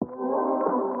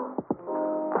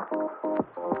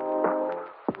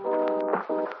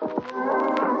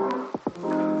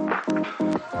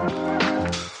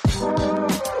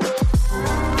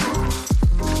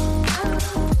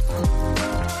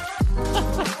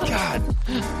God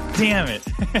damn it.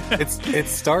 It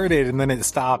started and then it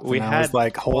stopped. I was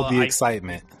like, hold the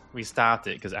excitement. We stopped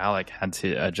it because Alec had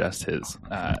to adjust his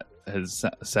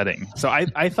setting. So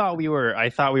I thought we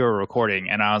were recording,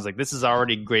 and I was like, this is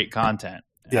already great content.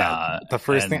 Yeah. The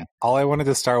first thing, all I wanted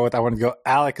to start with, I wanted to go,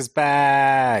 Alec is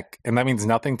back. And that means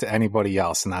nothing to anybody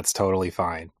else, and that's totally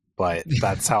fine. But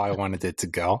that's how I wanted it to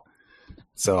go.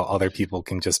 So other people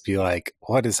can just be like,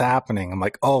 what is happening? I'm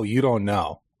like, oh, you don't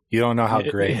know. You don't know how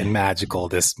great and magical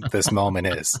this moment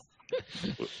is.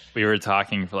 We were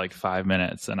talking for like 5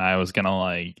 minutes, and I was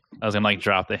gonna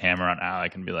drop the hammer on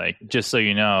Alec and be like, just so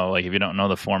you know, like, if you don't know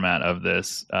the format of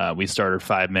this, we started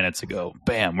 5 minutes ago.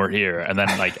 Bam, we're here. And then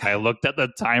like I looked at the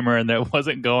timer and it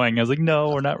wasn't going. I was like, no,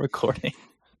 we're not recording.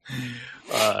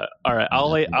 All right, I'll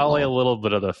lay a little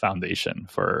bit of the foundation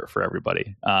for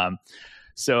everybody.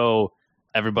 So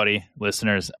everybody,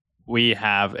 listeners, we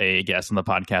have a guest on the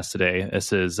podcast today.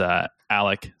 This is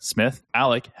Alec Smith.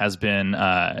 Alec has been,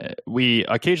 we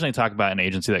occasionally talk about an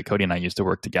agency that Cody and I used to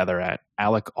work together at.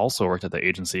 Alec also worked at the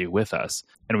agency with us,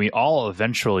 and we all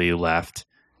eventually left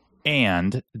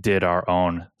and did our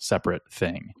own separate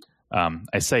thing.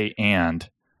 I say and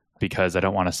because I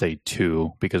don't want to say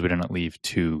to, because we didn't leave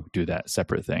to do that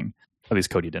separate thing. At least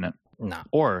Cody didn't. No.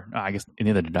 Or I guess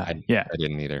neither did I. Yeah. I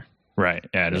didn't either. Right.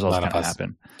 Yeah. There's also kind of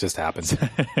happen. Just happens.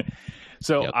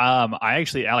 So, yep. I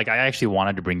actually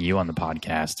wanted to bring you on the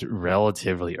podcast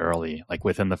relatively early, like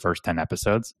within the first 10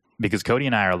 episodes, because Cody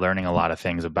and I are learning a lot of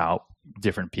things about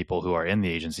different people who are in the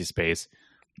agency space.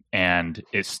 And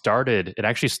it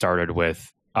actually started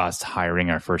with us hiring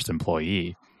our first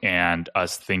employee and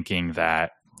us thinking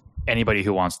that everybody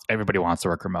wants to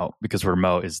work remote because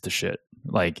remote is the shit.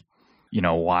 Like,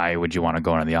 why would you want to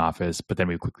go into the office? But then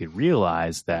we quickly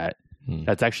realized that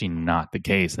that's actually not the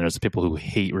case. And there's people who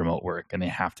hate remote work and they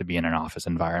have to be in an office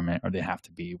environment or they have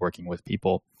to be working with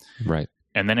people. Right.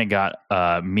 And then it got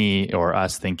me or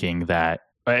us thinking that,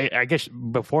 I guess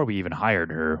before we even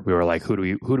hired her, we were like, who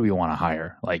do we want to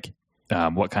hire? Like,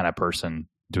 what kind of person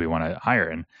do we want to hire?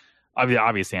 And the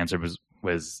obvious answer was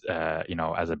as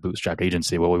a bootstrapped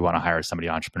agency, well, we want to hire somebody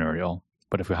entrepreneurial.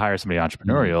 But if we hire somebody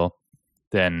entrepreneurial,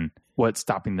 then what's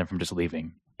stopping them from just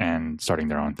leaving and starting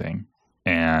their own thing?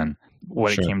 And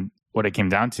what it came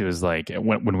down to is like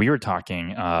when we were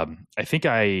talking, I think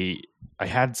I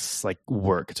had like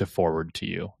work to forward to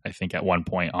you. I think at one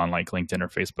point on like LinkedIn or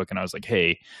Facebook, and I was like,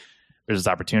 hey, there's this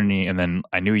opportunity. And then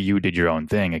I knew you did your own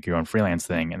thing, like your own freelance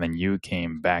thing. And then you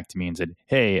came back to me and said,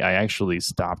 hey, I actually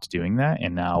stopped doing that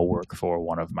and now work for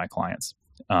one of my clients,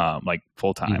 like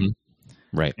full time.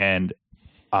 Mm-hmm. Right. And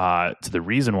to the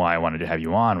reason why I wanted to have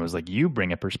you on was like you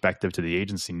bring a perspective to the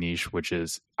agency niche, which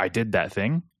is I did that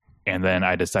thing and then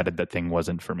I decided that thing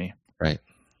wasn't for me. Right.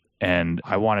 And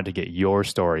I wanted to get your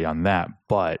story on that.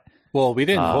 But we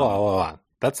didn't. Hold on.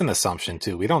 That's an assumption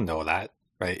too. We don't know that,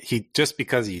 right? Just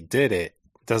because he did it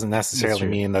doesn't necessarily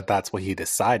mean that that's what he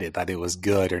decided, that it was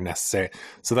good or necessary.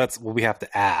 So that's what we have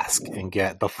to ask and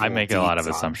get the full I make a lot of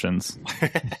on. Assumptions.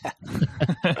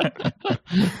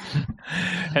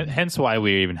 Hence why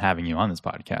we're even having you on this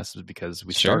podcast is because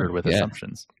we started with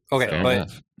assumptions. Okay, fair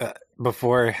but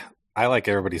before, I like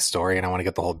everybody's story and I want to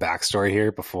get the whole backstory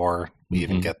here before we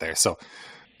even get there. So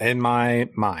in my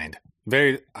mind,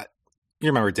 you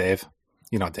remember Dave?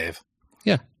 You know Dave?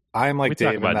 Yeah. I'm like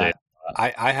Dave in that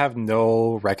I have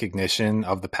no recognition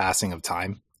of the passing of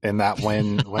time. And that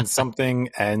when something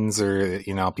ends or,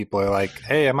 people are like,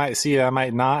 hey, I might see you, I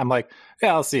might not. I'm like,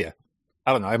 yeah, I'll see you.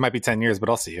 I don't know. It might be 10 years, but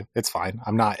I'll see you. It's fine.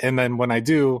 I'm not. And then when I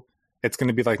do, it's going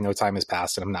to be like no time has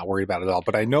passed and I'm not worried about it at all.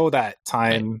 But I know that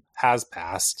time has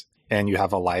passed and you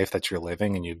have a life that you're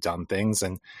living and you've done things.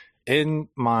 And in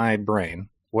my brain,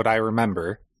 what I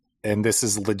remember, and this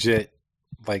is legit,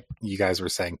 like you guys were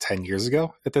saying 10 years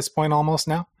ago at this point, almost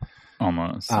now.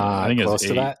 Almost. I think close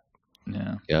to that.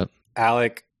 Yeah. Yep.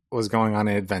 Alec was going on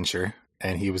an adventure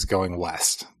and he was going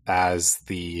west as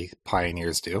the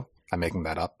pioneers do. I'm making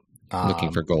that up.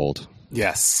 Looking for gold.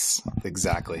 Yes,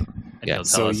 exactly. Yeah.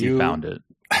 So you found it.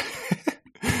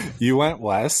 You went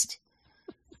west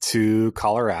to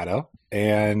Colorado,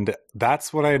 and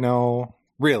that's what I know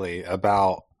really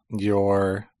about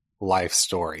your life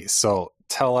story. So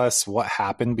tell us what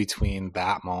happened between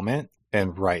that moment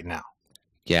and right now.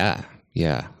 Yeah.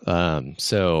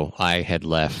 So I had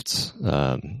left,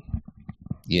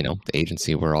 the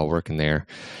agency. We're all working there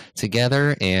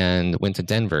together and went to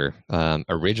Denver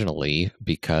originally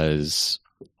because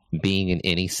being in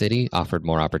any city offered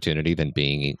more opportunity than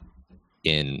being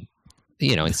in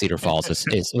in Cedar Falls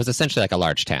was essentially like a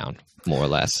large town, more or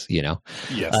less,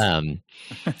 Yes.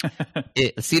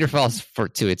 Cedar Falls,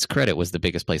 to its credit, was the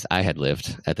biggest place I had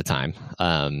lived at the time.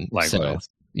 Likewise.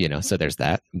 So there's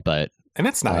that. But and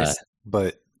it's nice,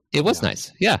 but it was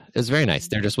nice. Yeah, it was very nice.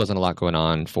 There just wasn't a lot going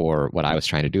on for what I was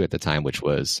trying to do at the time, which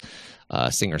was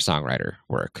singer-songwriter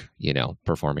work,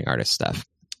 performing artist stuff.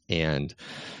 And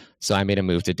so I made a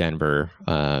move to Denver.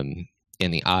 And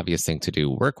the obvious thing to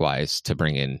do work-wise to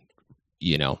bring in,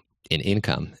 an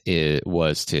income,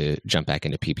 was to jump back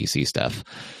into PPC stuff,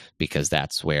 because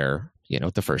that's where,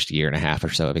 the first year and a half or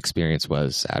so of experience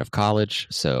was out of college.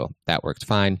 So that worked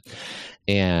fine.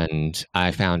 And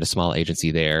I found a small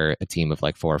agency there, a team of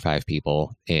like 4 or 5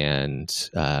 people, and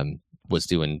was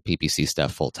doing PPC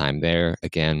stuff full time there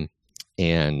again,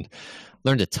 and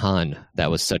learned a ton. That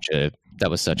was such a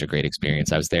great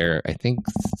experience. I was there, I think,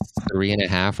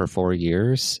 3.5 or 4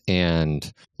 years,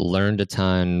 and learned a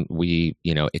ton. We,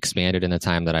 expanded in the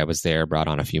time that I was there, brought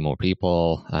on a few more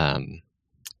people.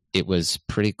 It was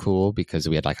pretty cool because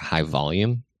we had like a high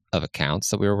volume of accounts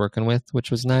that we were working with, which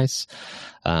was nice.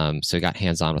 So we got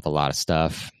hands-on with a lot of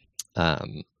stuff.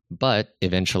 But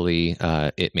eventually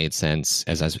it made sense,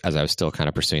 as I was still kind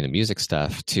of pursuing the music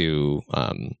stuff, to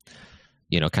kind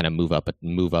of move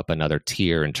up another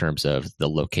tier in terms of the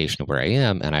location of where I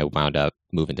am, and I wound up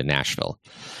moving to Nashville.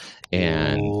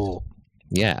 And Ooh.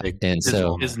 yeah, and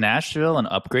so is Nashville an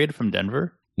upgrade from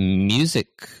Denver?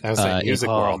 Music, I was like music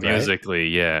world, right? Musically,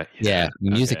 yeah.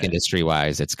 Music industry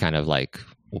wise, it's kind of like,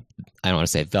 I don't want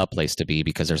to say the place to be,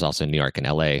 because there's also New York and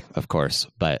LA, of course,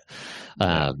 but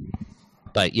yeah,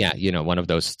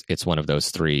 it's one of those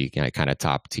 3 kind of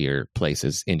top tier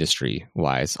places industry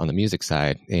wise on the music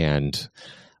side, and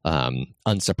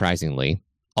unsurprisingly,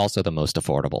 also the most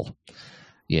affordable.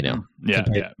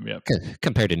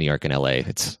 Compared to New York and LA,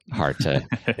 it's hard to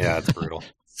yeah, it's brutal.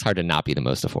 It's hard to not be the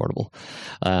most affordable.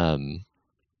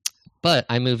 But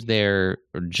I moved there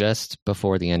just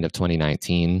before the end of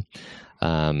 2019.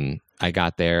 I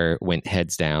got there, went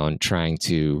heads down, trying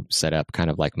to set up kind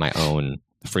of like my own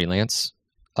freelance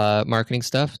marketing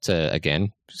stuff to,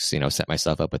 again, set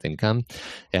myself up with income.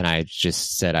 And I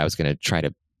just said I was going to try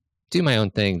to do my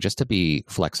own thing, just to be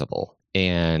flexible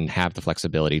and have the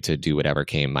flexibility to do whatever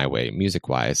came my way music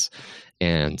wise.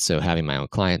 And so having my own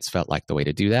clients felt like the way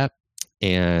to do that.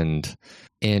 And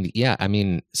yeah, I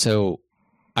mean, so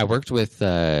I worked with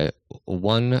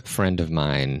one friend of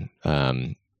mine,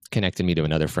 connected me to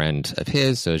another friend of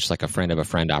his. So it's just like a friend of a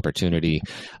friend opportunity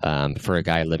for a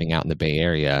guy living out in the Bay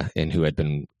Area, and who had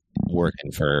been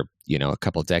working for, a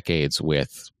couple decades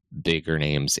with bigger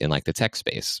names in like the tech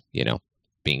space,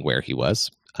 being where he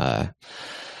was.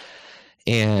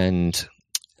 And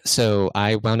so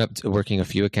I wound up working a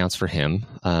few accounts for him,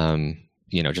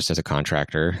 just as a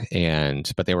contractor,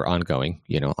 but they were ongoing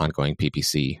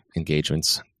PPC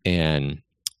engagements, and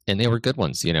they were good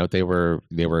ones. They were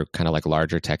kind of like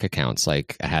larger tech accounts.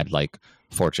 Like I had like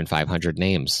Fortune 500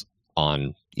 names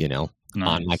on,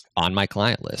 nice. on my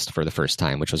client list for the first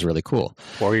time, which was really cool.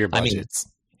 What were your budgets?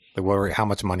 How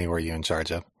much money were you in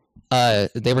charge of?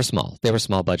 They were small. They were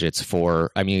small budgets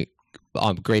for,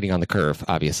 I'm grading on the curve,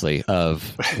 obviously,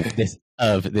 of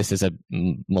this is a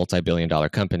multi-billion-dollar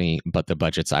company, but the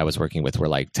budgets I was working with were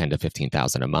like 10 to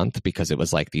 15,000 a month, because it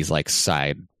was like these like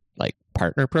side like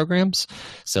partner programs.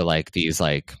 So like these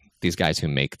guys who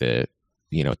make the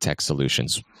tech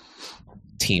solutions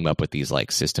team up with these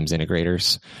like systems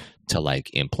integrators to like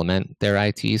implement their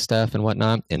IT stuff and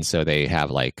whatnot, and so they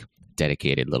have like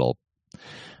dedicated little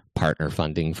partner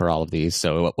funding for all of these.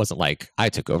 So it wasn't like I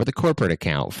took over the corporate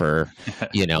account for,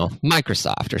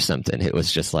 Microsoft or something. It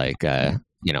was just like,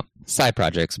 side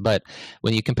projects. But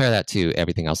when you compare that to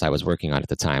everything else I was working on at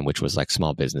the time, which was like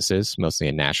small businesses, mostly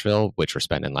in Nashville, which were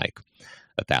spending like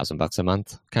 $1,000 a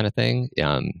month kind of thing.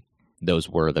 Those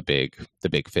were the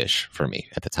big fish for me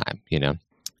at the time,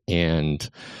 and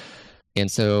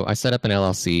so I set up an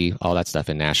LLC, all that stuff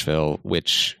in Nashville,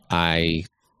 which I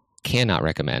cannot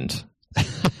recommend.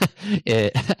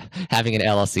 Having an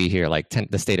LLC here, like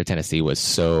the state of Tennessee, was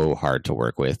so hard to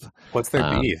work with. What's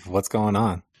their beef? What's going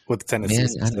on with Tennessee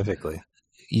specifically?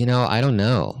 I don't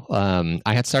know.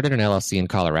 I had started an LLC in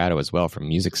Colorado as well for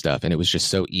music stuff, and it was just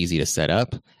so easy to set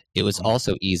up. It was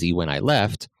also easy when I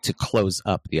left to close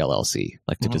up the LLC,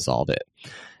 like to dissolve it.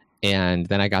 And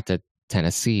then I got to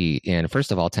Tennessee, and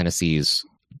first of all, Tennessee's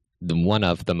one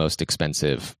of the most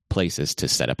expensive places to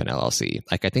set up an LLC.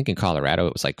 Like I think in Colorado,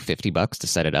 it was like $50 to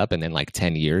set it up, and then like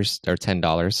 10 years or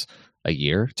 $10 a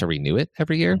year to renew it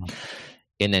every year.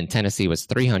 And then Tennessee was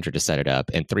 $300 to set it up,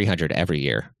 and $300 every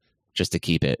year just to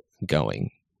keep it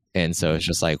going. And so it's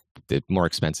just like more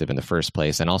expensive in the first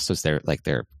place. And also their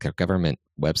government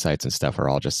websites and stuff are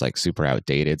all just like super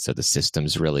outdated. So the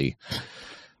system's really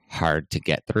hard to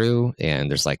get through. And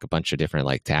there's like a bunch of different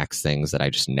like tax things that I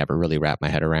just never really wrap my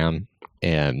head around.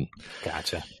 And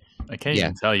gotcha. I can't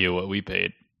even tell you what we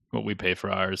pay for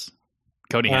ours.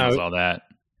 Cody handles all that.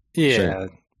 Yeah, sure.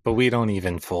 But we don't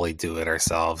even fully do it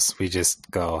ourselves. We just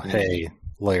go, hey,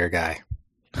 lawyer guy,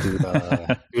 do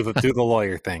the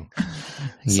lawyer thing.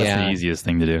 That's the easiest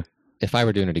thing to do. If I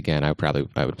were doing it again, I would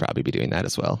probably be doing that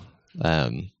as well.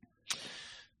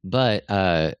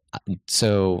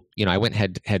 So, I went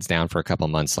heads down for a couple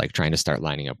months, like trying to start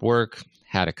lining up work.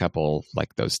 Had a couple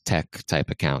like those tech type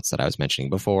accounts that I was mentioning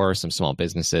before, some small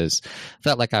businesses.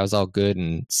 Felt like I was all good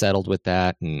and settled with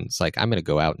that. And it's like, I'm going to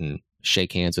go out and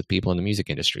shake hands with people in the music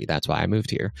industry. That's why I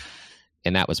moved here.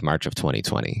 And that was March of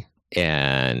 2020.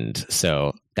 And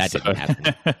so that didn't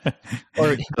happen.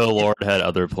 Or the Lord had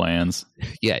other plans.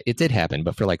 Yeah, it did happen,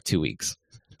 but for like 2 weeks.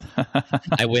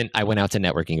 I went out to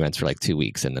networking events for like 2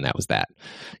 weeks, and then that was that,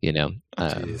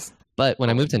 But when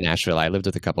I moved to Nashville, I lived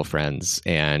with a couple friends,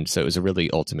 and so it was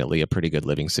ultimately a pretty good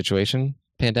living situation,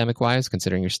 pandemic-wise,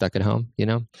 considering you're stuck at home,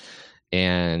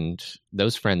 And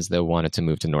those friends, though, wanted to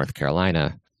move to North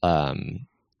Carolina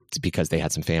because they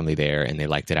had some family there, and they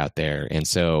liked it out there. And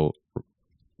so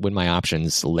when my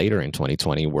options later in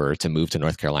 2020 were to move to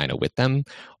North Carolina with them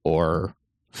or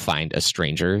find a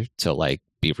stranger to like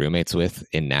be roommates with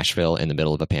in Nashville in the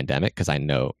middle of a pandemic, because I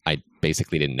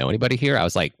basically didn't know anybody here. I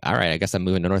was like, all right, I guess I'm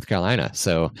moving to North Carolina.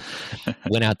 So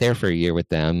went out there for a year with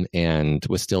them and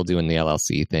was still doing the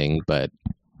LLC thing, but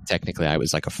technically I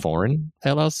was like a foreign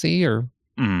LLC or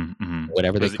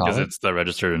whatever they call it. Because it's the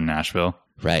registered in Nashville.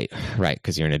 Right.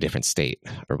 Because you're in a different state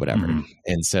or whatever. Mm-hmm.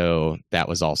 And so that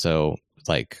was also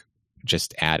like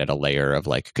just added a layer of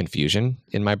like confusion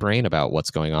in my brain about what's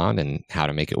going on and how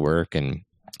to make it work and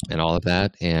all of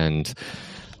that. And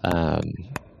and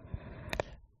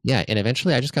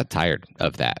eventually I just got tired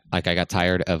of that. Like I got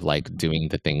tired of like doing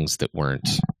the things that weren't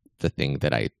the thing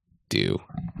that I do.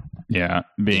 Yeah.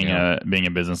 Being a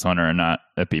business owner and not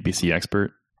a PPC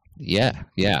expert. Yeah.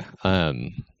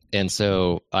 And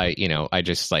so I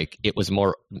just like, it was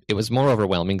more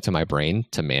overwhelming to my brain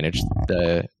to manage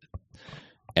the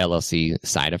LLC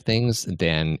side of things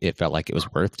than it felt like it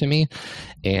was worth to me.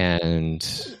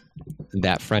 And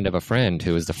that friend of a friend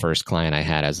who was the first client I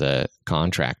had as a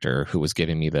contractor, who was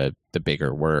giving me the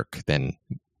bigger work than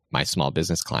my small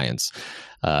business clients,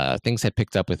 things had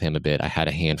picked up with him a bit. I had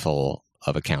a handful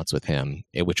of accounts with him,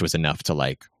 which was enough to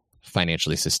like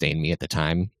financially sustain me at the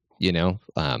time,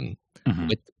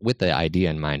 with the idea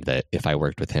in mind that if I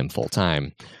worked with him full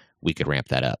time, we could ramp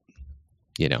that up,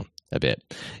 a bit.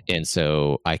 And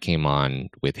so I came on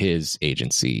with his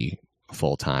agency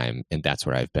full time, and that's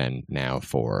where I've been now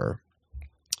for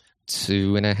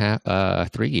 3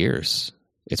 years.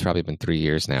 It's probably been 3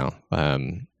 years now.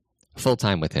 Full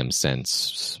time with him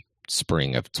since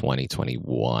spring of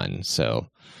 2021. So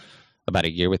about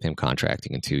a year with him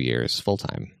contracting and 2 years full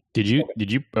time. Did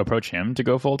you approach him to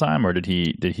go full time, or did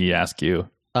he ask you?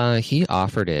 He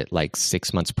offered it like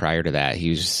 6 months prior to that. He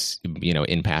was,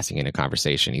 in passing in a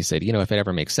conversation, he said, if it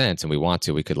ever makes sense and we want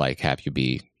to, we could like have you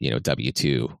be,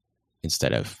 W-2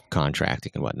 instead of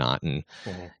contracting and whatnot. And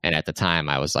and at the time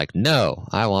I was like, no,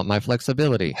 I want my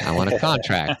flexibility. I want a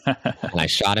contract. And I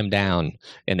shot him down.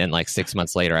 And then like 6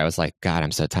 months later, I was like, God,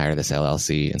 I'm so tired of this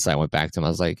LLC. And so I went back to him. I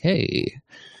was like, hey,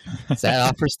 is that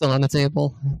offer still on the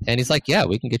table? And he's like, yeah,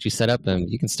 we can get you set up and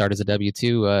you can start as a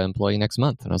W-2 employee next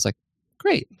month. And I was like,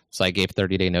 great. So I gave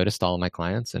 30-day notice to all of my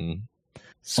clients and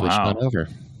switched on over.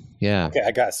 Yeah. Okay,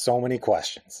 I got so many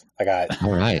questions.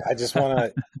 All right. I just want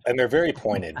to, and they're very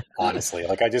pointed, honestly.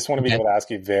 Like I just want to be able to ask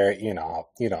you you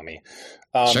know me.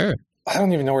 Sure. I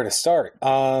don't even know where to start.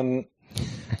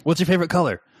 What's your favorite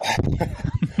color?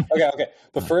 Okay.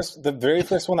 The very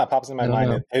first one that pops in my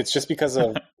mind, it's just because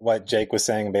of what Jake was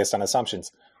saying based on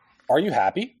assumptions. Are you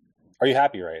happy? Are you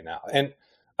happy right now? And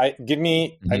I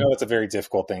know it's a very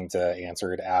difficult thing to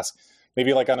answer, to ask.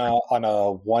 Maybe like on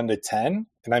a 1 to 10,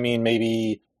 and I mean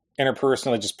maybe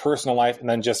interpersonally, just personal life, and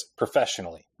then just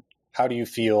professionally. How do you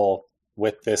feel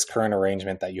with this current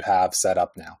arrangement that you have set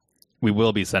up now? We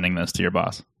will be sending this to your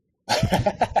boss.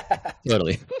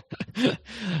 Totally.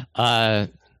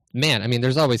 Man, I mean,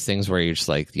 there's always things where you're just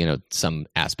like, some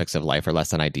aspects of life are less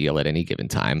than ideal at any given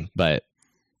time, but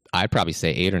I'd probably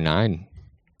say 8 or 9.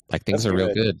 Like things are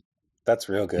real good. That's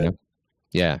real good.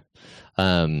 Yeah.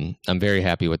 I'm very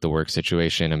happy with the work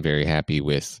situation. I'm very happy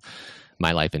with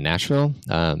my life in Nashville.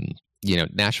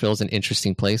 Nashville is an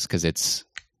interesting place because it's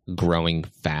growing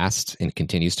fast and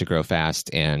continues to grow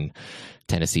fast, and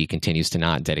Tennessee continues to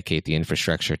not dedicate the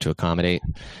infrastructure to accommodate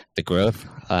the growth.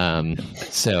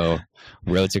 So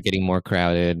roads are getting more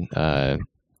crowded.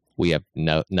 We have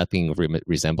nothing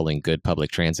resembling good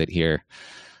public transit here.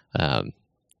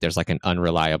 There's like an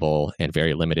unreliable and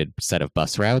very limited set of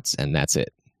bus routes, and that's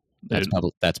it.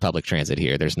 That's public transit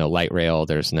here. There's no light rail.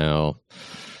 There's no.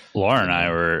 Laura and I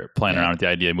were playing around with the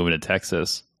idea of moving to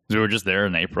Texas. We were just there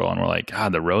in April, and we're like,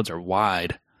 God, the roads are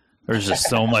wide. There's just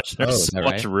so much. There's so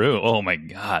much room. Oh my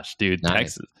gosh, dude, nice.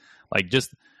 Texas, like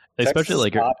just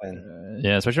especially Texas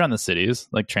like especially around the cities,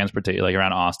 like transportation, like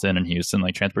around Austin and Houston,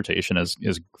 like transportation is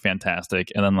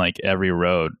fantastic, and then like every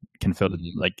road can fit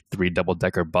like 3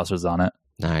 double-decker buses on it.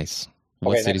 Nice.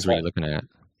 What cities were you looking at?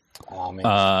 Oh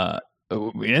man.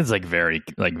 It's like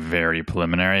very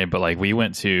preliminary, but like we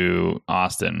went to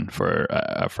Austin for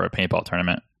a paintball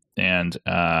tournament, and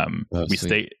we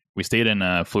stayed in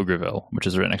Pflugerville, which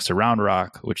is right next to Round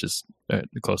Rock, which is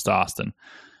close to Austin.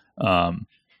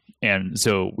 And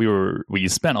so we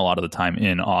spent a lot of the time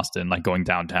in Austin, like going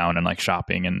downtown and like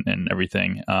shopping and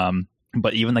everything.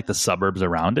 But even like the suburbs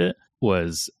around it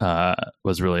was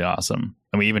really awesome.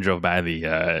 And we even drove by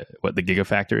the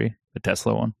Gigafactory, the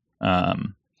Tesla one.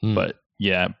 But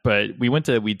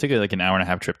we took like an hour and a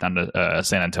half trip down to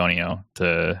San Antonio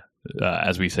to,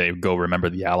 as we say, go remember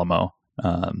the Alamo.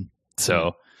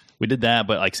 So we did that,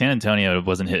 but like San Antonio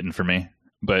wasn't hitting for me,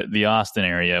 but the Austin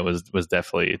area was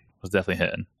definitely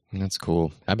hitting. That's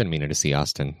cool. I've been meaning to see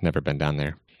Austin. Never been down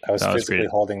there. I was physically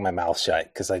holding my mouth shut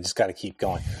because I just got to keep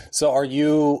going. So are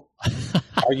you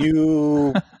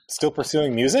still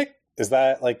pursuing music? Is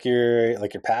that like your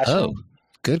passion? Oh,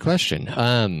 good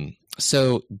question.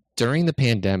 So during the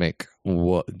pandemic,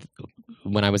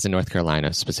 when I was in North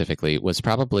Carolina specifically, was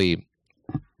probably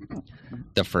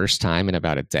the first time in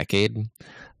about a decade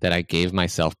that I gave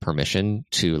myself permission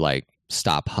to like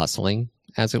stop hustling,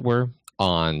 as it were,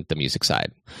 on the music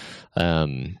side.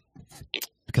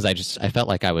 Because I felt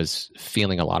like I was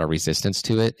feeling a lot of resistance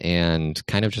to it, and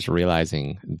kind of just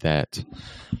realizing that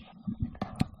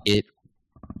it,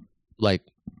 like,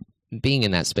 being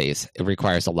in that space, it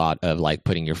requires a lot of like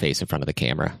putting your face in front of the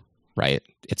camera, right?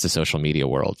 It's the social media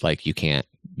world. Like, you can't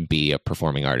be a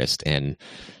performing artist and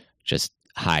just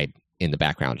hide in the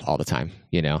background all the time,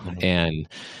 you know? Mm-hmm.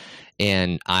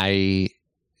 And I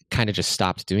kind of just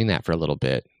stopped doing that for a little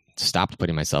bit, stopped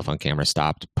putting myself on camera,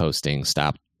 stopped posting,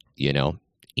 stopped,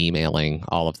 emailing,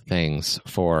 all of the things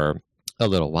for a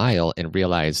little while, and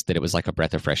realized that it was like a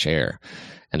breath of fresh air,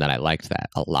 and that I liked that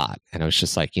a lot. And I was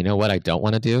just like, you know what I don't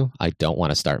want to do? I don't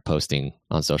want to start posting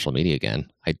on social media again.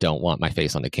 I don't want my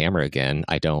face on the camera again.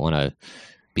 I don't want to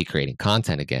be creating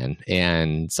content again.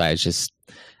 And so I just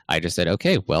said,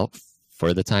 okay, well,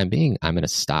 for the time being, I'm going to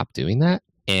stop doing that.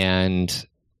 And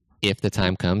if the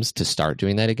time comes to start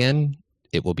doing that again,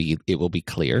 it will be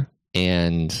clear.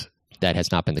 And that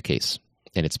has not been the case.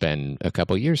 And it's been a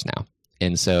couple of years now.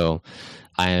 And so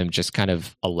I am just kind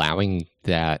of allowing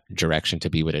that direction to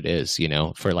be what it is.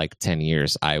 For like 10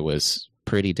 years, I was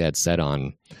pretty dead set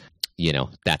on,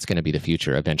 that's going to be the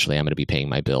future. Eventually, I'm going to be paying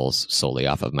my bills solely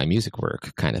off of my music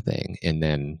work, kind of thing. And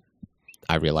then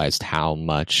I realized how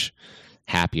much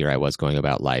happier I was going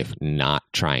about life, not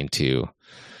trying to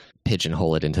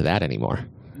pigeonhole it into that anymore.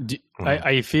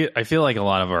 I feel like a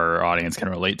lot of our audience can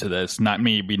relate to this. Not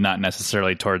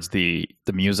necessarily towards the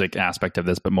music aspect of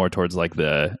this, but more towards like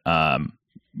the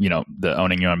the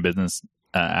owning your own business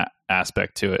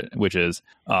aspect to it, which is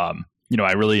I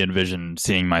really envision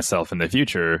seeing myself in the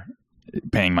future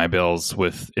paying my bills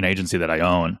with an agency that I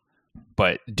own,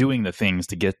 but doing the things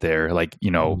to get there, like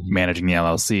managing the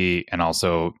LLC, and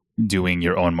also doing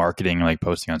your own marketing, like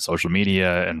posting on social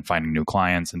media and finding new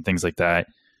clients and things like that.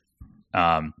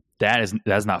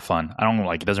 That's not fun. I don't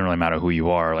like, it doesn't really matter who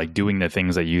you are, like doing the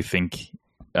things that you think,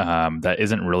 that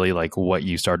isn't really like what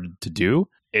you started to do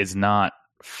is not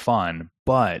fun,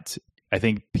 but I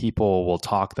think people will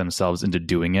talk themselves into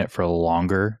doing it for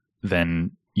longer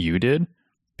than you did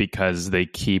because they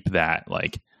keep that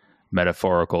like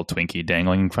metaphorical Twinkie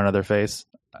dangling in front of their face.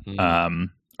 Mm-hmm.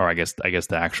 Or I guess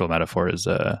the actual metaphor is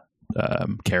a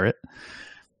carrot.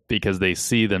 Because they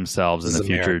see themselves in the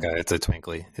future. America. It's a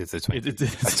twinkly. It's a twinkly.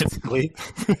 It's a twinkly.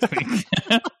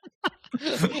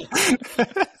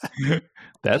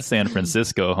 That's San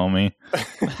Francisco, homie.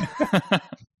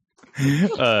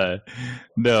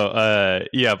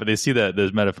 But they see that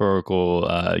there's metaphorical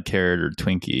carrot or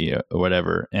Twinkie or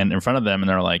whatever, and in front of them, and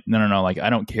they're like, no, like I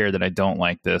don't care that I don't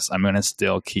like this. I'm going to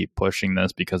still keep pushing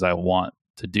this because I want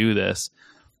to do this.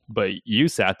 But you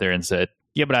sat there and said,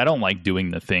 yeah, but I don't like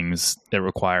doing the things it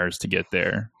requires to get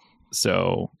there.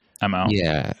 So I'm out.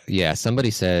 Yeah.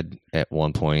 Somebody said at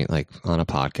one point, like on a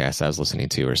podcast I was listening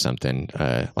to or something,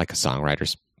 like a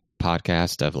songwriters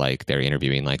podcast of like they're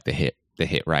interviewing like the hit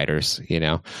writers,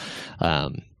 and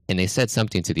they said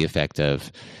something to the effect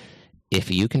of, if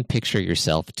you can picture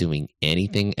yourself doing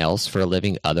anything else for a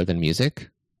living other than music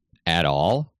at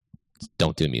all,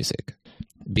 don't do music,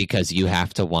 because you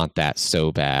have to want that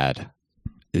so bad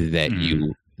that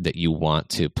you want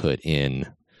to put in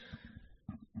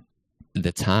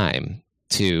the time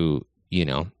to,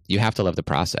 you have to love the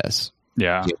process.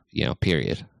 Yeah.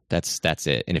 Period. That's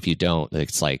it. And if you don't,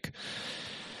 it's like,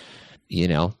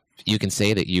 you can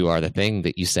say that you are the thing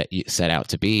that you set out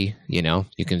to be,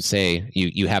 you can say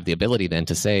you have the ability then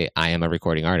to say, I am a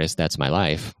recording artist. That's my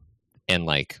life. And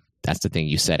like, that's the thing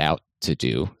you set out to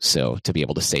do. So to be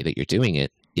able to say that you're doing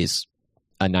it is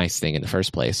a nice thing in the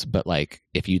first place. But like,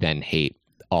 if you then hate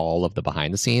all of the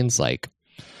behind the scenes, like,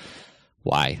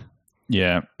 why?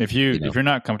 Yeah. If you're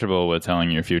not comfortable with telling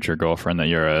your future girlfriend that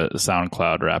you're a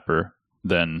SoundCloud rapper,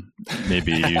 then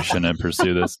maybe you shouldn't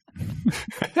pursue this.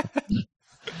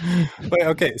 Wait,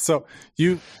 okay. So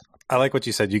I like what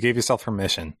you said. You gave yourself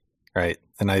permission, right?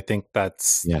 And I think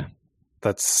that's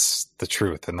the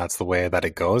truth, and that's the way that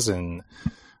it goes. And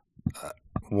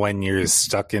when you're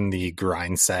stuck in the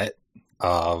grind set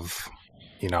of,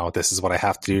 this is what I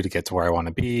have to do to get to where I want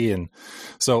to be. And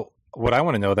so what I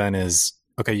want to know then is,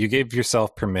 okay, you gave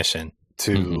yourself permission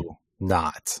to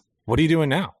not. What are you doing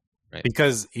now? Right.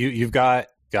 Because you've got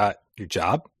your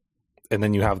job, and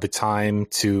then you have the time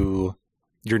to,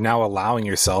 you're now allowing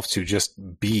yourself to just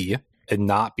be and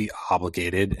not be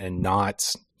obligated and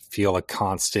not feel a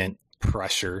constant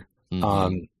pressure.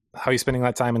 How are you spending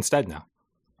that time instead now?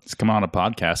 Just come on a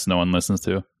podcast no one listens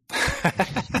to.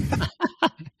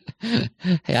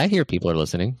 Hey, I hear people are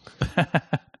listening.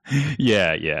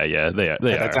 Yeah. They are.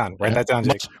 Write that down. Write that down,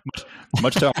 Jake.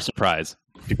 Much to our surprise.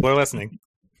 People are listening.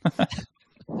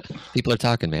 People are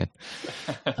talking, man.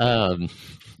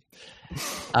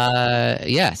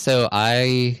 So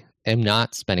I am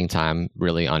not spending time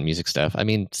really on music stuff. I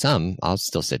mean, I'll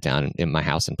still sit down in my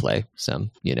house and play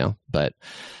some, but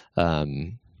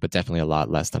definitely a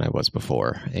lot less than I was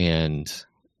before. And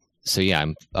so, yeah,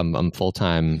 I'm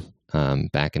full-time,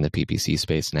 back in the PPC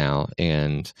space now.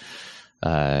 And,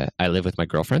 I live with my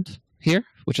girlfriend here,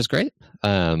 which is great.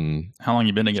 How long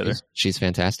you been together? She's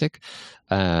fantastic.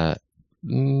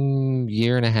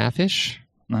 Year and a half-ish.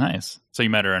 Nice. So you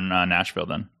met her in Nashville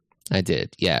then? I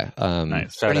did, yeah.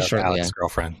 Nice. Shout out to Alec's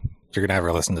girlfriend. You're gonna have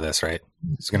her listen to this, right?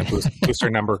 She's gonna boost her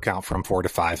number count from 4 to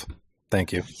 5.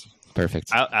 Thank you.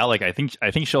 Perfect. Alec, I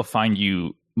think she'll find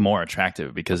you more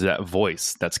attractive because that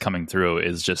voice that's coming through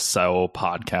is just so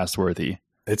podcast worthy.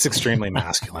 It's extremely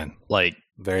masculine. Like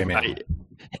very masculine.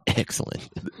 Excellent.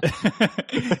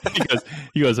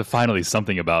 he goes, finally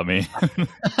something about me.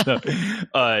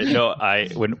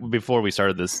 Before we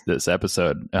started this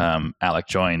episode, Alec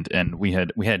joined, and we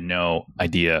had no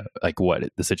idea like what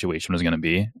the situation was going to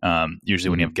be. Usually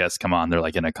when you have guests come on, they're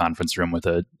like in a conference room with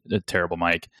a terrible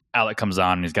mic. Alec comes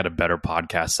on and he's got a better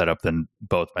podcast setup than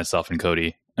both myself and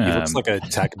Cody. He looks like a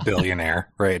tech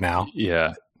billionaire right now.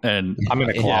 Yeah. And I'm in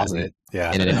a closet.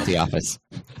 Yeah. In an empty office.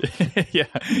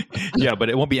 Yeah, but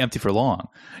it won't be empty for long.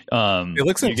 It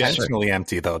looks intentionally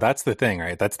empty, though. That's the thing,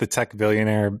 right? That's the tech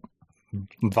billionaire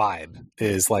vibe.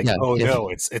 Is like, no,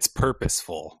 it's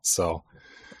purposeful. So,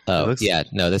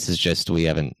 this is just we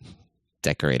haven't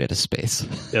decorated a space.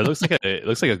 Yeah, it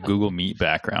looks like a Google Meet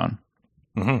background.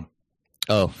 Mm-hmm.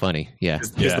 Oh, funny. Yeah.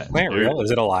 Is the plant real?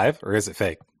 Is it alive or is it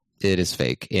fake? It is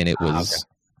fake, and it was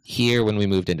here when we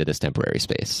moved into this temporary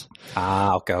space.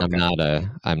 Okay.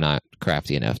 I'm not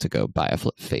crafty enough to go buy a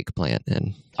fake plant,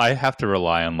 and I have to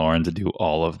rely on Lauren to do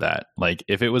all of that. Like,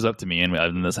 if it was up to me and we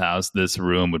lived in this house, this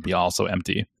room would be also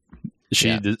empty.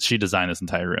 She designed this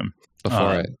entire room.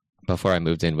 Before I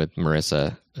moved in with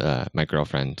Marissa, my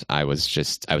girlfriend, I was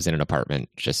in an apartment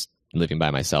just living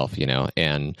by myself,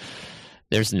 and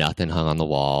there's nothing hung on the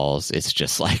walls. It's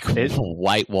just like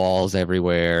white walls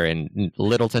everywhere and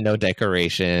little to no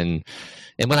decoration.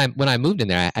 And when I moved in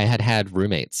there, I had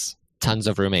roommates, tons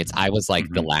of roommates. I was like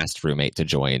the last roommate to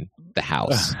join the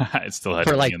house. I still had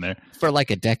to be in there for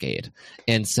like a decade.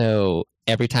 And so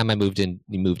every time I moved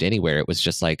anywhere, it was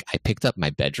just like I picked up my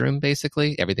bedroom,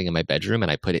 basically everything in my bedroom,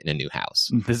 and I put it in a new house.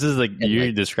 This is like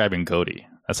you're describing Cody.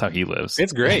 That's how he lives.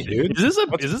 It's great, dude. Is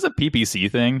this a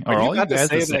PPC thing? Are all you guys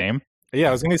the same? Yeah,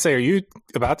 I was going to say, are you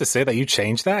about to say that you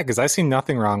changed that? Because I see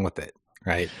nothing wrong with it,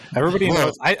 right? Everybody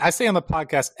knows. I say on the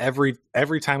podcast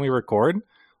every time we record,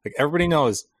 like everybody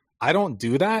knows, I don't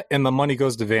do that, and the money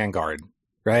goes to Vanguard,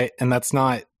 right? And that's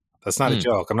not That's not a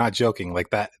joke. I'm not joking.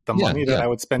 Like that, the money that I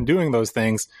would spend doing those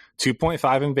things,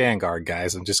 2.5 in Vanguard,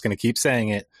 guys. I'm just going to keep saying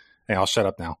it. And I'll shut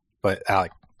up now. But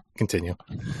Alec, continue.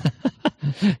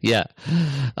 Yeah.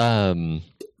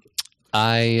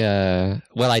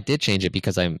 I did change it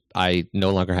because I no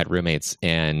longer had roommates,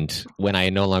 and when I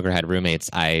no longer had roommates,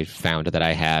 I found that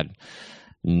I had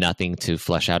nothing to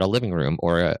flesh out a living room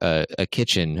or a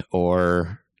kitchen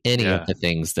or any of the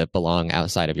things that belong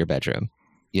outside of your bedroom,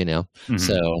 you know? Mm-hmm.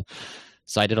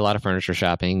 So I did a lot of furniture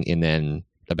shopping, and then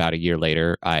about a year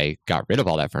later, I got rid of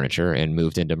all that furniture and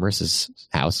moved into Marissa's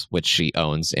house, which she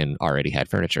owns and already had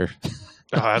furniture.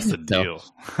 Oh, that's the deal.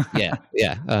 Yeah.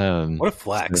 What a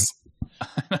flex.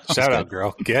 Shout out,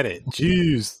 girl. Get it.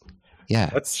 Jeez.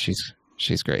 Yeah,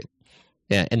 she's great.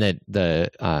 Yeah, and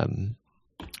the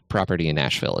property in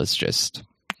Nashville is just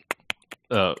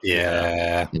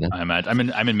yeah. You know?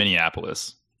 I'm in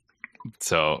Minneapolis,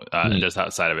 so just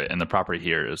outside of it, and the property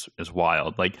here is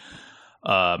wild. Like,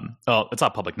 it's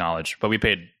not public knowledge, but we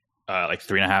paid like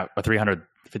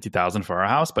 $350,000 for our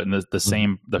house, but in the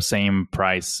same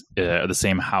price, the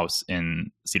same house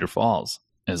in Cedar Falls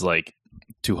is like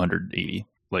 $280,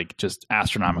 like just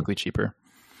astronomically cheaper.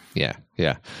 Yeah.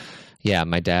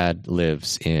 My dad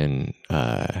lives in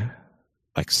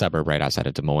like suburb right outside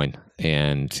of Des Moines,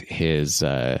 and he's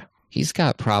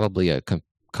got probably a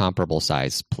comparable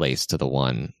size place to the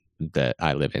one that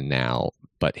I live in now,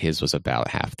 but his was about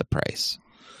half the price.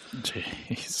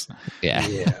 Jeez.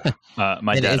 Yeah.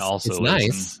 My dad also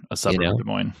lives in a suburb of Des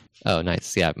Moines. Oh,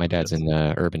 nice. Yeah, my dad's in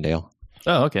Urbandale.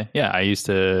 Oh, okay. Yeah, I used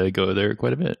to go there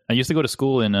quite a bit. I used to go to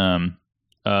school in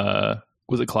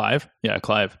was it Clive? Yeah,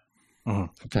 Clive. Mm-hmm.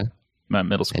 Okay. My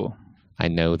middle school. I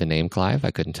know the name Clive.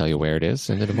 I couldn't tell you where it is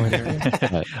in the Des Moines area.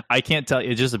 But... I can't tell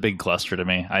you. It's just a big cluster to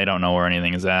me. I don't know where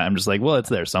anything is at. I'm just like, well, it's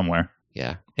there somewhere.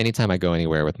 Yeah. Anytime I go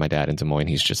anywhere with my dad in Des Moines,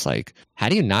 he's just like, how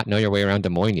do you not know your way around Des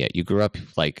Moines yet? You grew up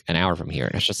like an hour from here.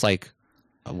 And it's just like,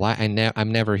 why?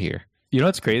 I'm never here. You know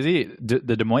what's crazy? The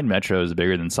Des Moines Metro is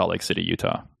bigger than Salt Lake City,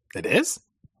 Utah. It is?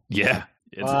 Yeah.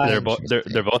 They're both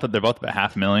about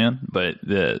 500,000,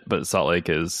 but Salt Lake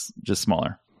is just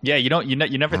smaller. Yeah, you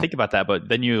never think about that, but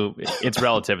then it's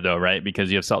relative though, right? Because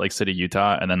you have Salt Lake City,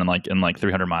 Utah, and then in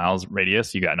 300 miles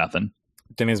radius, you got nothing.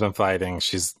 Denny's been fighting.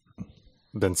 She's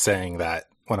been saying that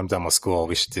when I'm done with school,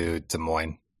 we should do Des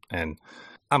Moines, and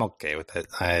I'm okay with it.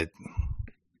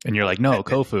 And you're like, no,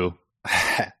 Kofu.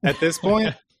 At this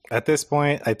point,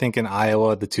 I think in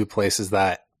Iowa, the two places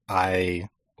that I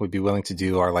would be willing to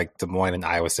do are like Des Moines and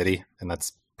Iowa City, and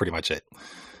that's pretty much it.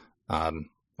 I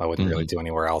wouldn't really do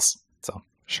anywhere else. So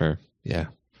sure, yeah.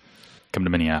 Come to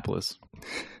Minneapolis.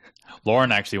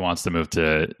 Lauren actually wants to move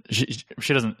to. She's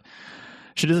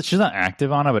not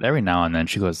active on it, but every now and then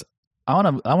she goes, I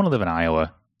want to live in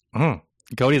Iowa.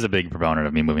 Mm-hmm. Cody's a big proponent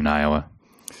of me moving to Iowa.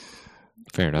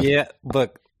 Fair enough. Yeah,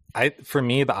 look, for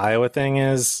me, the Iowa thing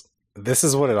is, this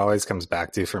is what it always comes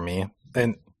back to for me.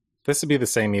 And this would be the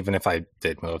same even if I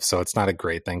did move, so it's not a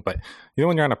great thing. But you know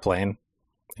when you're on a plane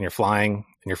and you're flying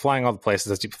all the places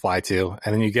that you fly to,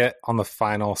 and then you get on the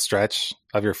final stretch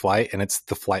of your flight, and it's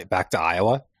the flight back to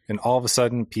Iowa, and all of a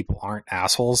sudden people aren't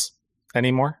assholes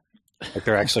anymore. Like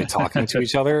they're actually talking to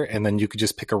each other, and then you could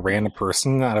just pick a random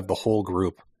person out of the whole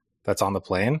group that's on the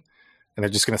plane, and they're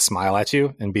just going to smile at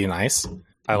you and be nice.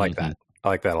 I like that. I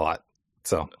like that a lot.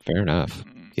 So fair enough.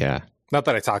 Yeah. Not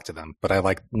that I talk to them, but I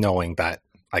like knowing that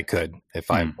I could if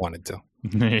I wanted to.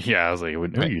 Yeah, I was like,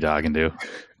 what are you talking to?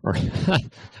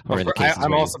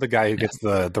 I'm also the guy who gets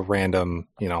the random,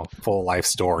 full life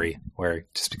story where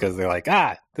just because they're like,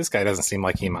 this guy doesn't seem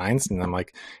like he minds. And I'm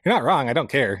like, you're not wrong. I don't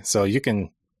care. So you can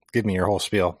give me your whole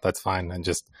spiel. That's fine. I'm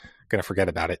just going to forget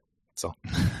about it. So,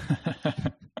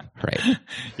 right.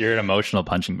 You're an emotional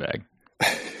punching bag.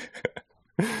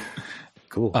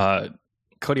 Cool.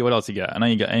 Cody, what else you got? I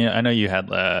know you had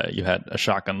a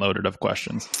shotgun loaded of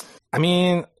questions. I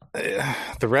mean,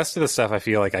 the rest of the stuff I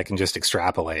feel like I can just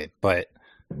extrapolate, but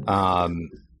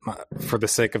for the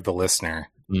sake of the listener,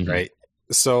 right?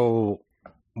 So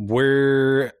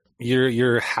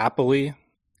you're happily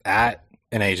at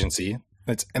an agency.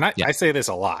 I say this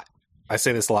a lot. I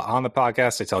say this a lot on the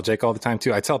podcast. I tell Jake all the time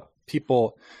too. I tell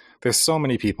people, there's so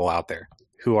many people out there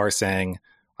who are saying,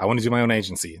 I want to do my own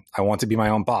agency. I want to be my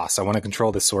own boss. I want to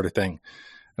control this sort of thing.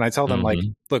 And I tell them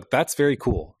look, that's very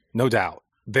cool. No doubt.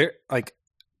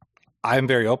 I'm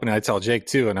very open. And I tell Jake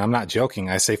too, and I'm not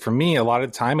joking. I say for me, a lot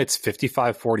of the time it's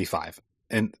 55-45.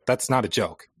 And that's not a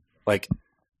joke. Like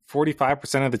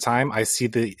 45% of the time I see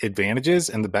the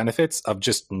advantages and the benefits of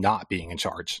just not being in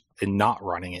charge and not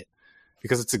running it,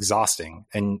 because it's exhausting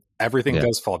and everything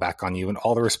does fall back on you and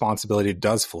all the responsibility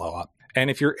does flow up. And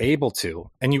if you're able to,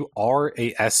 and you are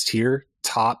a S tier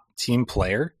top team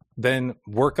player, then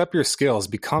work up your skills,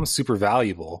 become super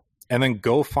valuable, and then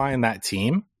go find that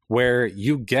team where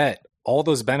you get all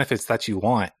those benefits that you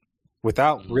want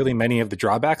without really many of the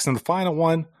drawbacks. And the final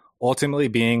one ultimately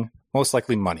being most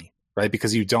likely money, right?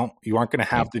 Because you aren't going to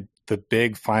have the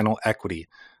big final equity.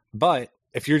 But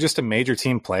if you're just a major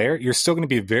team player, you're still going to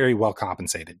be very well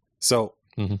compensated. So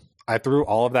I threw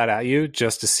all of that at you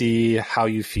just to see how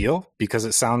you feel, because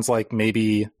it sounds like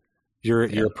maybe you're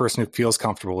a person who feels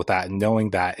comfortable with that and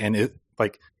knowing that. And it,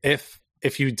 like, if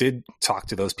you did talk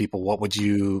to those people, what would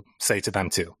you say to them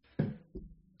too?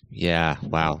 Yeah.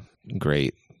 Wow.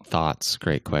 Great thoughts.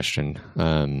 Great question.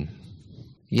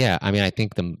 Yeah. I mean, I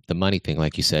think the money thing,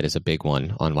 like you said, is a big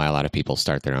one on why a lot of people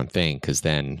start their own thing. Because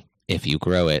then if you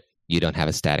grow it, you don't have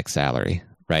a static salary,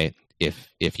 right?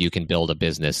 If you can build a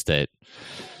business that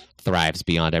thrives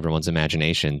beyond everyone's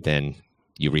imagination, then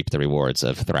you reap the rewards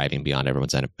of thriving beyond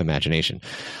everyone's imagination.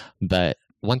 But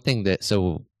one thing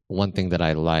that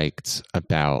I liked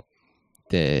about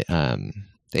the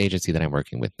agency that I'm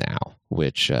working with now,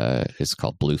 which is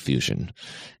called Blue Fusion,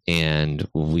 and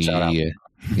we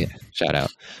shout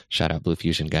out Blue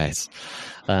Fusion guys.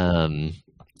 The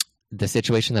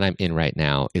situation that I'm in right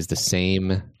now is the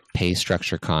same pay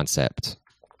structure concept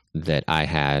that I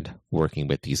had working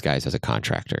with these guys as a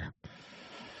contractor.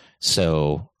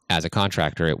 So as a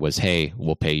contractor, it was, hey,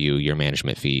 we'll pay you your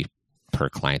management fee per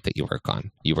client that you work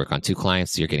on. You work on 2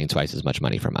 clients, you're getting twice as much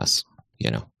money from us,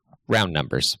 round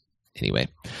numbers anyway.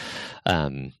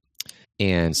 And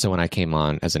so when I came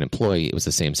on as an employee, it was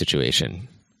the same situation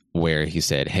where he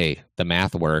said, hey, the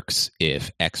math works if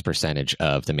X percentage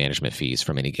of the management fees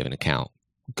from any given account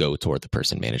go toward the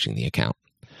person managing the account.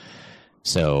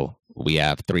 So we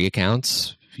have 3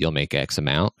 accounts, you'll make X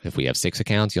amount. If we have 6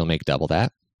 accounts, you'll make double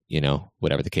that,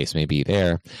 whatever the case may be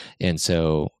there. And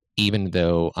so even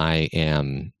though I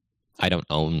don't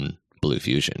own Blue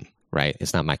Fusion, right?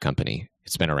 It's not my company.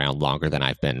 It's been around longer than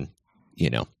I've been,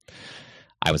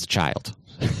 I was a child,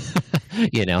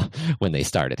 when they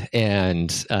started.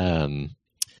 And,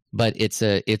 but it's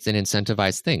an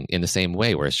incentivized thing in the same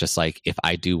way where it's just like, if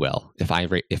I do well, if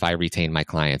I retain my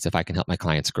clients, if I can help my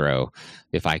clients grow,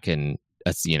 if I can,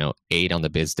 aid on the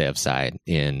biz dev side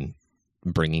in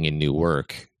bringing in new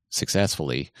work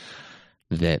successfully,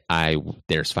 that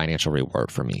there's financial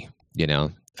reward for me,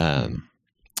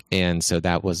 and so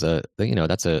that was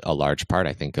that's a large part,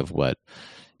 I think, of what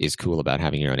is cool about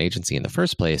having your own agency in the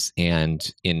first place. And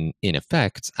in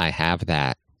effect, I have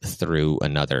that through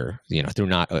through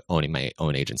not owning my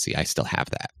own agency. I still have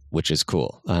that, which is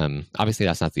cool. Obviously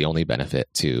that's not the only benefit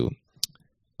to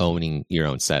owning your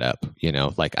own setup.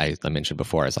 Like I mentioned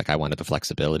before, it's like, I wanted the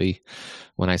flexibility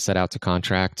when I set out to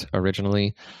contract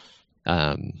originally.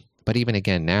 But even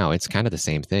again, now it's kind of the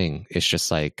same thing. It's just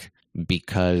like,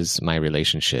 because my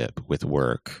relationship with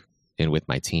work and with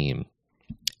my team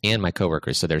and my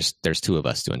coworkers, so there's 2 of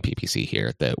us doing PPC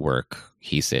here that work.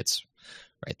 He sits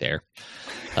right there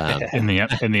in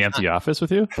the empty office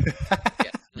with you.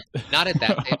 Yeah. Not at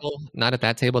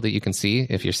that table that you can see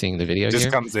if you're seeing the video. Just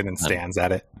here. Comes in and stands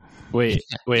at it. Wait,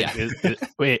 Yeah.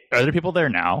 Wait, are there people there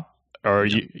now? Or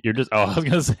you're just, I was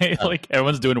gonna say, like,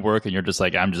 everyone's doing work and you're just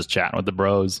like, I'm just chatting with the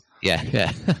bros.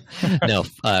 Yeah. No,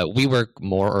 we work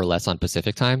more or less on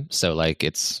Pacific time, so like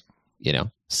it's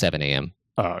 7 a.m.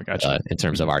 Oh, gotcha. In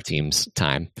terms of our team's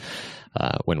time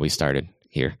when we started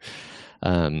here,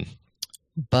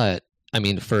 but I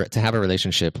mean, to have a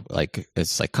relationship, like,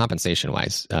 it's like compensation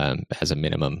wise, as a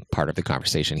minimum part of the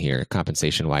conversation here,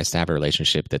 compensation wise, to have a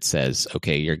relationship that says,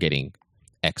 okay, you're getting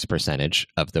X percentage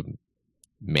of the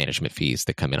management fees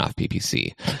that come in off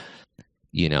PPC.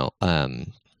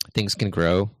 Things can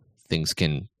grow, things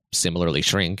can similarly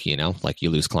shrink, like you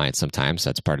lose clients sometimes,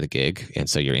 that's part of the gig. And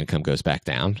so your income goes back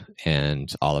down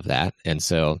and all of that. And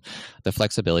so the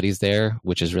flexibility is there,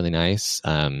 which is really nice.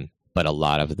 But a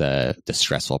lot of the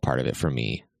stressful part of it for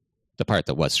me, the part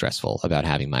that was stressful about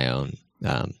having my own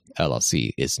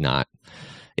LLC is not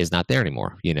there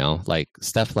anymore. Like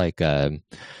stuff like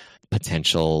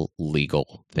potential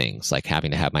legal things, like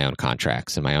having to have my own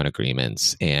contracts and my own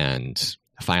agreements and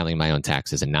filing my own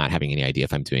taxes and not having any idea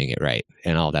if I'm doing it right.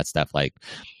 And all that stuff, like,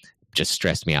 just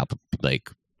stressed me out, like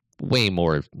way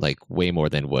more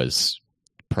than was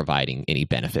providing any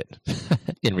benefit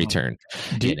in return.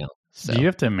 So. Do you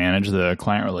have to manage the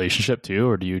client relationship too,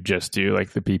 or do you just do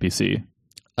like the PPC?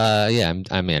 Yeah,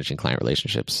 I'm managing client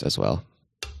relationships as well.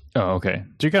 Oh, okay.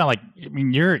 So you're kind of like, I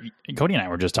mean, Cody and I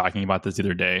were just talking about this the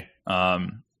other day,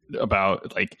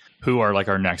 about like who are like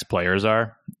our next players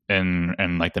are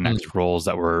and like the next roles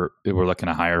that we're looking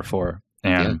to hire for.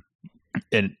 And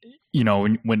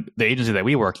when the agency that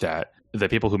we worked at, the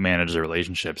people who managed the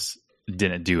relationships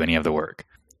didn't do any of the work.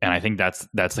 And I think that's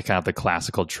the kind of the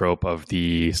classical trope of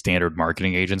the standard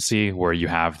marketing agency, where you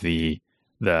have the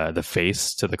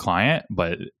face to the client,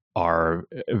 but are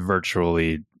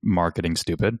virtually marketing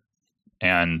stupid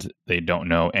and they don't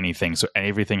know anything. So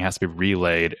everything has to be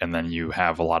relayed. And then you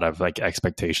have a lot of like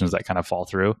expectations that kind of fall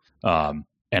through.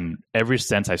 And ever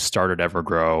since I started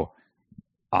Evergrow,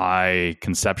 I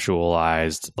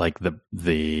conceptualized like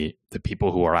the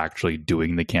people who are actually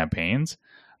doing the campaigns.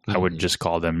 I would just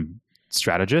call them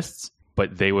strategists,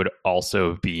 but they would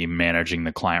also be managing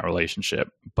the client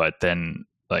relationship. But then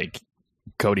like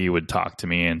Cody would talk to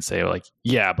me and say like,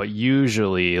 yeah, but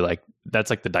usually like that's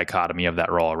like the dichotomy of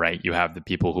that role, right? You have the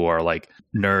people who are like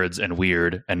nerds and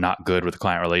weird and not good with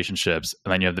client relationships.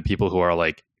 And then you have the people who are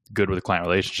like good with client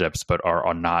relationships, but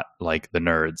are not like the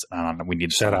nerds. We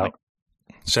need shout out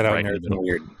nerds and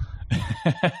weird.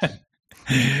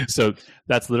 So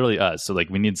that's literally us. So like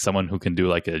we need someone who can do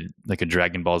like a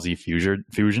Dragon Ball Z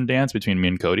fusion dance between me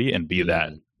and Cody and be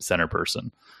that center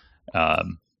person. But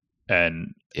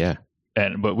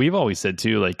we've always said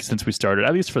too, like since we started,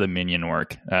 at least for the minion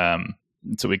work,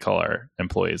 so we call our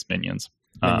employees minions.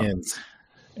 Minions.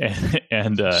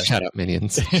 And shout out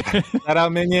minions. Shout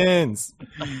out minions.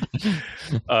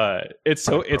 It's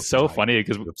so funny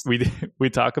because we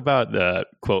talk about the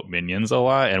quote minions a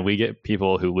lot, and we get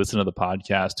people who listen to the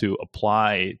podcast who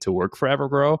apply to work for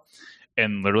Evergrow,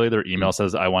 and literally their email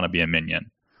says, "I want to be a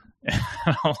minion."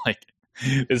 And I'm like,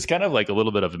 it's kind of like a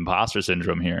little bit of imposter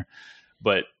syndrome here,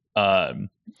 but I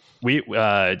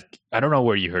don't know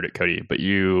where you heard it, Cody, but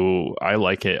I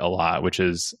like it a lot, which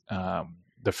is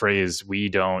the phrase, "We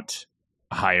don't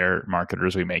hire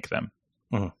marketers, we make them."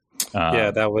 Yeah,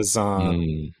 that was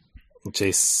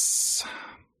Jace,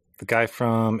 the guy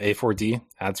from A4D,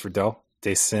 Ads for Dough.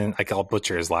 Jason, I'll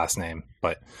butcher his last name,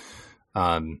 but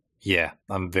yeah,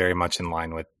 I'm very much in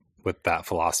line with that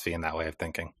philosophy and that way of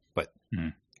thinking. But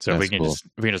so if we can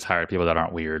just hire people that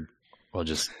aren't weird, we'll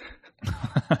just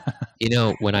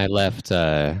when I left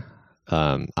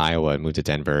Iowa and moved to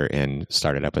Denver and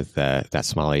started up with that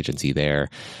small agency there,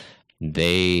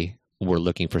 they were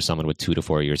looking for someone with 2 to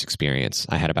 4 years experience.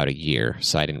 I had about a year,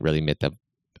 so I didn't really meet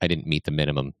the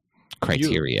minimum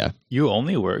criteria. You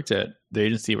only worked at the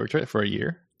agency you worked at for a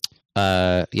year?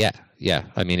 Yeah.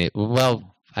 I mean,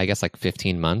 I guess like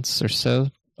 15 months or so.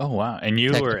 Oh wow! And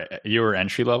you were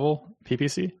entry level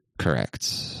PPC? Correct.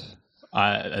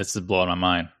 This is blowing my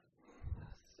mind.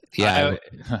 Yeah,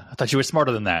 I thought you were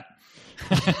smarter than that.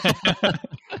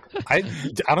 I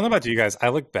don't know about you guys. I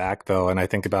look back though, and I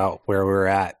think about where we were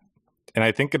at, and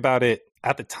I think about it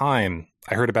at the time.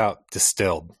 I heard about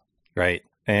Distilled, right,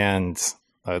 and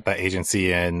that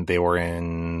agency, and they were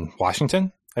in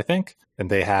Washington, I think,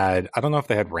 and they had, I don't know if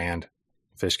they had Rand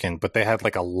Fishkin, but they had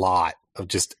like a lot of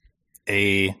just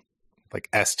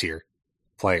S tier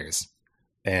players.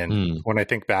 And when I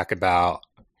think back about,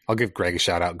 I'll give Greg a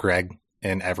shout out, Greg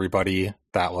and everybody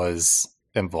that was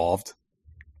involved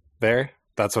there.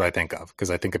 That's what I think of,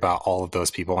 because I think about all of those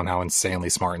people and how insanely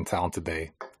smart and talented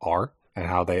they are, and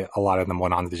how a lot of them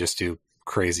went on to just do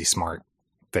crazy smart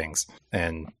things.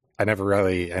 And I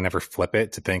never flip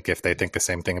it to think if they think the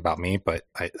same thing about me, but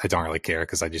I don't really care,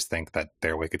 because I just think that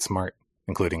they're wicked smart,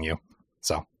 including you.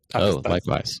 So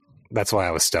likewise. That's why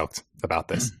I was stoked about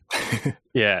this.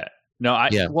 Yeah. No,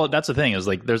 well, that's the thing, is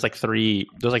like there's three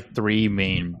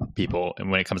main people,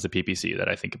 and when it comes to PPC, that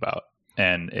I think about,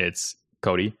 and it's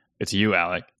Cody, it's you,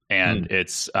 Alec, and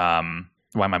it's why am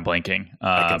I blanking?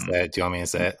 I can say it. Do you want me to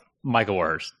say it? Michael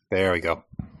Wars. There we go.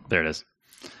 There it is.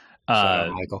 Shout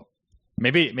out, Michael.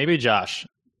 Maybe Josh.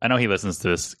 I know he listens to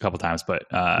this a couple times, but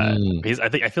I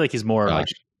feel like he's more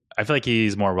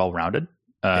more well rounded.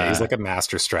 Yeah, he's like a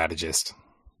master strategist.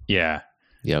 Yeah.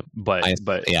 Yep. But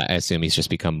I assume he's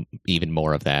just become even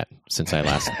more of that since I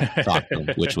last talked to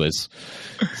him, which was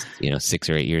 6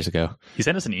 or 8 years ago. He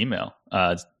sent us an email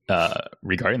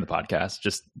regarding the podcast.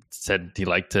 Just said he'd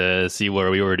like to see where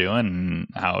we were doing and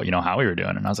how we were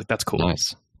doing, and I was like, "That's cool.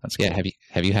 Nice. That's cool." Yeah.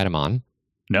 Have you had him on?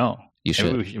 No. You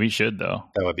should. We should though.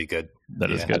 That would be good. That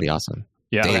is good. That'd be awesome.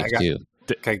 Yeah. Dave too.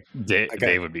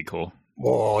 Dave would be cool.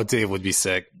 Oh, Dave would be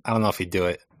sick. I don't know if he'd do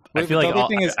it. I feel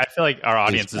like our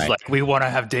audience is like, we want to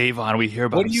have Dave on. We hear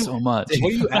about him so much.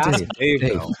 What do you ask Dave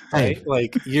though? Right?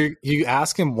 Like you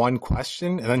ask him one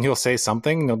question, and then he'll say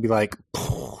something, and he'll be like,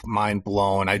 "Mind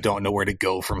blown. I don't know where to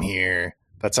go from here."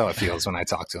 That's how it feels when I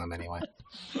talk to him, anyway.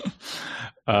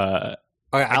 I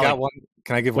got one.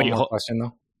 Can I give one more question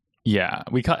though? Yeah,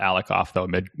 we cut Alec off though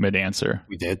mid answer.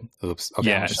 We did. Oops. Okay.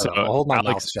 Yeah. I'll hold my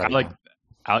mouth shut.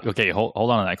 Alec, okay, hold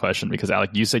on to that question, because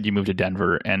Alec, you said you moved to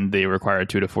Denver and they required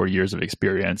 2 to 4 years of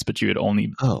experience, but you had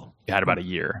only had about a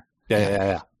year.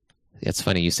 Yeah. It's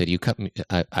funny you said you cut me.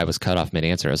 I was cut off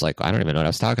mid-answer. I was like, I don't even know what I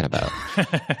was talking about.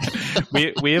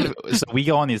 we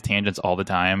go on these tangents all the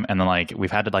time, and then like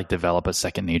we've had to like develop a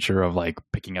second nature of like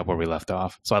picking up where we left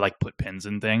off. So I like put pins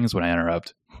in things when I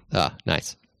interrupt. Ah,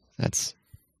 nice. That's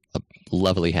a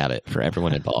lovely habit for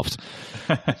everyone involved.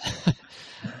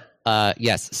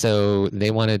 Yes. So they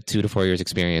wanted 2 to 4 years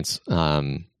experience.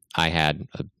 I had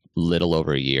a little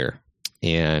over a year,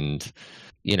 and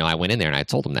I went in there and I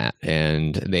told them that,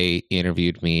 and they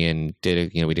interviewed me and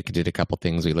we did a couple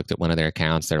things. We looked at one of their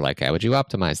accounts. They're like, how would you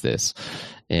optimize this?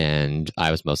 And I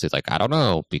was mostly like, I don't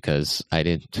know, because I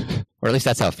didn't, or at least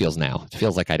that's how it feels now. It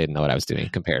feels like I didn't know what I was doing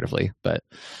comparatively, but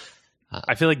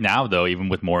I feel like now though, even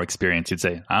with more experience, you'd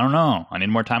say, I don't know, I need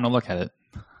more time to look at it.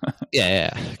 yeah.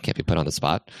 Can't be put on the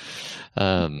spot.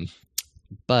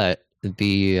 But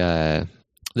the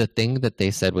thing that they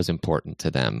said was important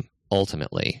to them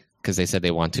ultimately, because they said they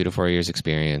want 2 to 4 years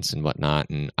experience and whatnot.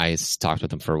 And I talked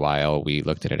with them for a while. We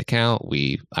looked at an account.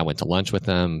 I went to lunch with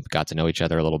them, got to know each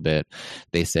other a little bit.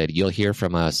 They said, you'll hear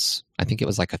from us. I think it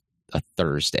was like a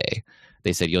Thursday.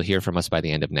 They said, you'll hear from us by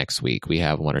the end of next week. We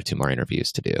have 1 or 2 more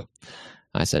interviews to do.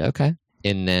 I said, okay.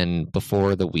 And then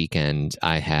before the weekend,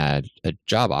 I had a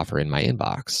job offer in my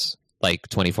inbox, like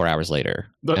 24 hours later.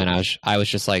 And I was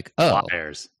just like, oh,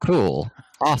 cool.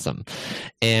 Awesome.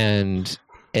 And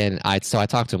I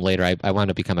talked to him later. I wound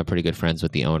up becoming pretty good friends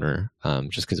with the owner,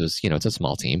 just because it was, it's a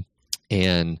small team.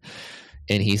 And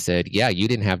he said, yeah, you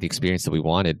didn't have the experience that we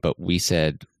wanted, but we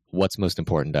said, what's most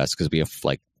important to us? Because we have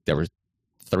there were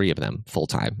 3 of them full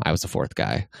time. I was the 4th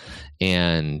guy.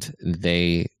 And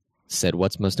they said,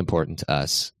 what's most important to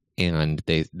us? And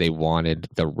they wanted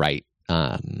the right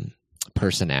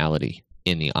personality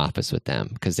in the office with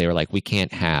them, because they were like, we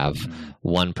can't have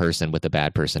one person with a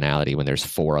bad personality when there's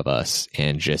 4 of us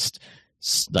and just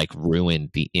like ruin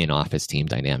the in-office team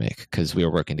dynamic, because we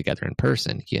were working together in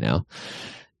person,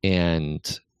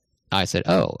 And I said,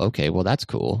 oh, okay, well, that's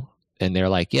cool. And they're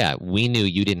like, yeah, we knew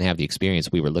you didn't have the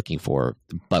experience we were looking for,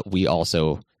 but we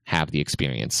also have the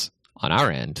experience on our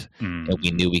end, and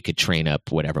we knew we could train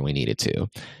up whatever we needed to.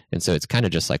 And so it's kind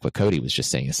of just like what Cody was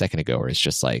just saying a second ago, where it's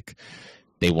just like,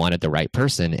 they wanted the right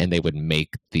person, and they would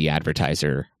make the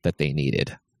advertiser that they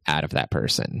needed out of that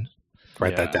person.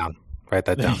 Write that down.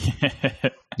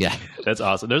 Yeah, that's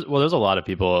awesome. There's a lot of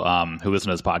people who listen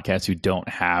to this podcast who don't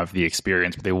have the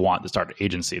experience, but they want to start an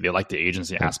agency. They like the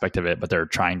agency aspect of it, but they're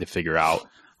trying to figure out,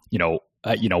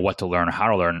 what to learn or how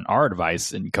to learn. Our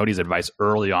advice and Cody's advice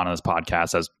early on in this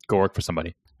podcast is go work for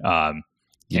somebody.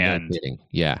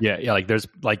 Yeah. Like there's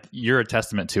like, you're a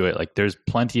testament to it. Like there's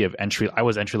plenty of I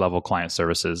was entry level client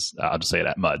services. I'll just say it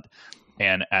at Mud,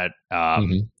 and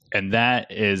and that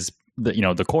is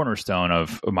the cornerstone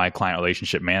of my client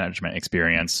relationship management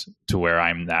experience, to where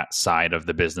I'm that side of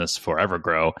the business forever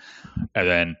grow. And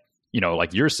then,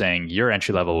 like you're saying, your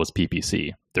entry level was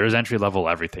PPC. There's entry level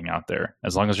everything out there,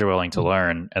 as long as you're willing to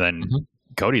learn. And then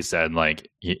Cody said, like,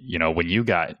 when you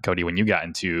got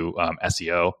into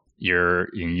SEO,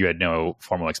 you had no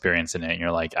formal experience in it, and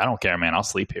you're like, I don't care, man, I'll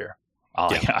sleep here.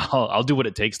 I'll do what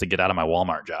it takes to get out of my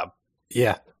Walmart job.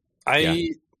 Yeah.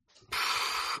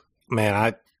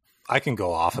 I can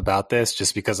go off about this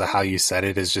just because of how you said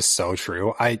it is just so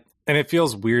true. And it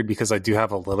feels weird because I do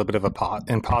have a little bit of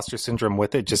imposter syndrome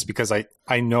with it, just because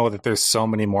I know that there's so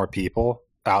many more people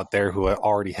out there who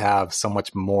already have so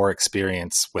much more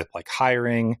experience with like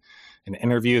hiring and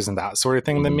interviews and that sort of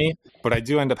thing than me. But I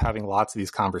do end up having lots of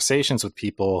these conversations with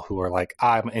people who are like,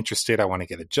 I'm interested. I want to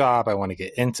get a job. I want to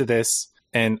get into this.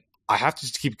 And I have to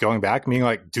just keep going back and being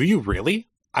like, do you really?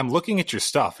 I'm looking at your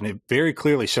stuff, and it very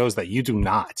clearly shows that you do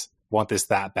not want this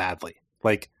that badly.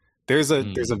 Like there's a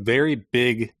very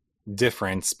big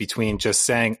difference between just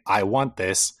saying, I want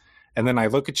this. And then I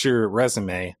look at your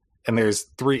resume and there's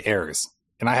 3 errors,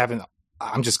 and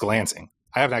I'm just glancing.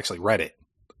 I haven't actually read it.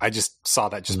 I just saw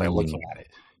that just by looking at it.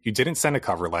 You didn't send a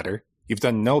cover letter. You've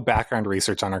done no background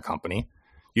research on our company.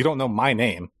 You don't know my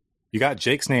name. You got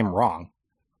Jake's name wrong.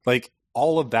 Like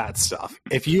all of that stuff.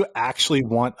 If you actually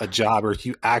want a job, or if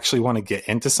you actually want to get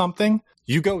into something,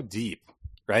 you go deep,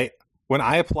 right? When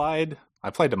I applied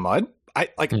to Mud, I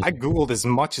Googled as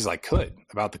much as I could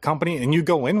about the company, and you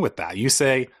go in with that. You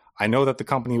say, I know that the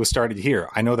company was started here.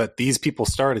 I know that these people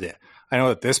started it. I know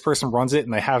that this person runs it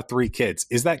and they have 3 kids.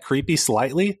 Is that creepy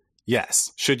slightly?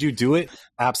 Yes. Should you do it?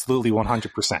 Absolutely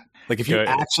 100%. Like if you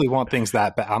actually want things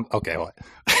that bad, okay, what?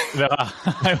 No,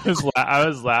 I was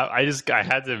laughing. I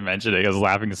had to mention it. I was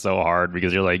laughing so hard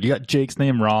because you're like, you got Jake's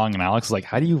name wrong. And Alex was like,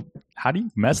 how do how do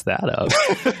you mess that up?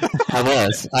 I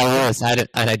was.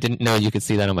 I didn't know you could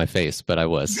see that on my face, but I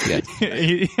was. Yeah.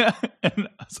 Yeah. And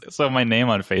so my name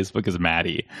on Facebook is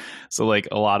Maddie. So like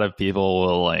a lot of people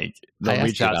will like they'll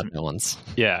reach out to me. Once.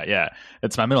 Yeah,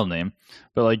 it's my middle name.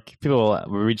 But like people will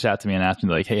reach out to me and ask me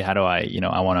like, hey, how do I,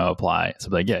 I want to apply. So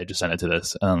I'm like, yeah, just send it to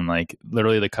this. And like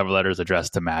literally the cover letter is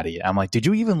addressed to Maddie. I'm like, did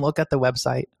you even look at the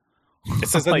website? It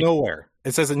says it nowhere.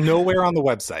 It says it nowhere on the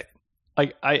website.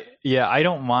 I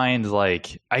don't mind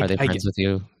like Are they friends with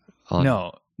you on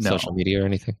no social media or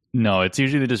anything? No, it's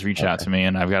usually they just reach out to me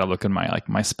and I've got to look in my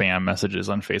my spam messages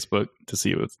on Facebook to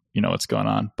see what's going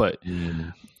on. But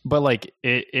like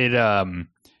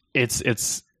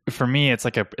it's for me it's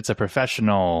like it's a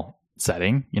professional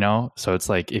setting, so it's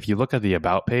like if you look at the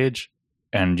about page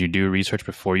and you do research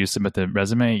before you submit the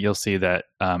resume, you'll see that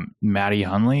Maddie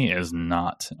Hunley is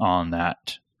not on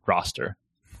that roster.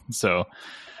 So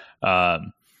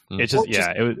it's just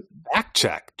it was back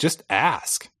check. Just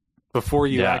ask before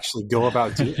you actually go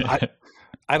about doing.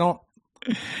 I don't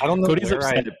know.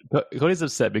 Cody's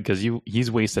upset because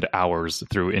he's wasted hours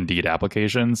through Indeed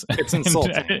applications. It's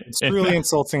insulting. It's really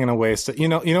insulting in a way. So, you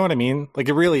know what I mean? Like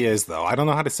it really is, though. I don't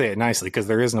know how to say it nicely because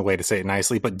there isn't a way to say it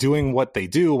nicely. But doing what they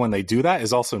do when they do that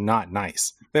is also not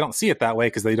nice. They don't see it that way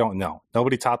because they don't know.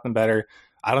 Nobody taught them better.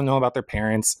 I don't know about their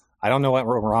parents. I don't know what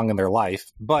went wrong in their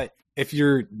life. But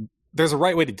there's a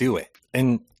right way to do it.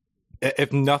 And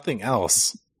if nothing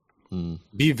else,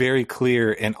 be very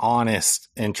clear and honest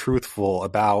and truthful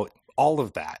about all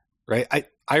of that, right?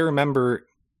 I remember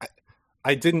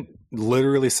I didn't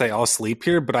literally say I'll sleep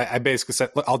here, but I basically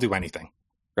said, look, I'll do anything,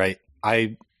 right?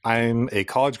 I'm a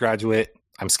college graduate.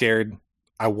 I'm scared.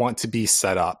 I want to be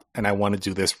set up and I want to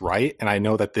do this right. And I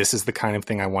know that this is the kind of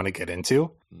thing I want to get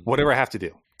into, whatever I have to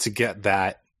do to get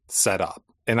that set up.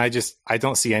 And I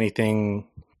don't see anything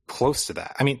close to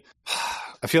that. I mean,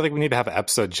 I feel like we need to have an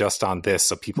episode just on this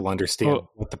so people understand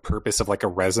what the purpose of like a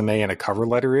resume and a cover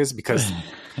letter is, because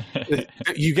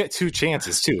you get two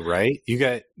chances too, right?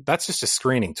 That's just a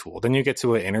screening tool. Then you get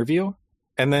to an interview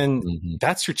and then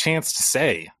that's your chance to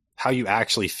say how you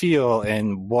actually feel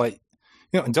and what,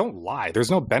 and don't lie.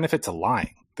 There's no benefit to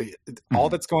lying. All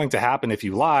that's going to happen if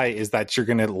you lie is that you're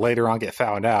going to later on get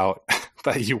found out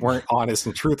that you weren't honest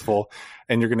and truthful,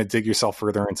 and you're going to dig yourself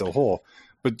further into a hole.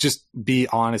 But just be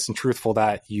honest and truthful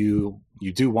that you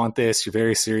do want this. You're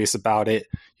very serious about it.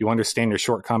 You understand your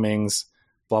shortcomings,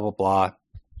 blah, blah, blah.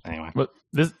 Anyway. But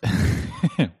this,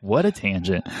 what a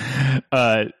tangent.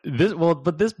 But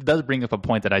this does bring up a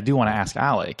point that I do want to ask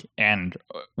Alec. And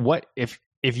what if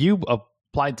you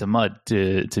applied to MUD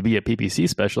to be a PPC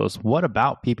specialist, what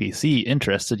about PPC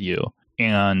interested you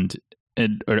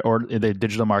or the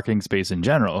digital marketing space in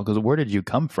general? Because where did you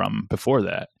come from before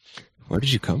that? Where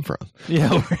did you come from?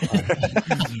 Yeah.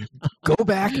 Go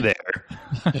back there.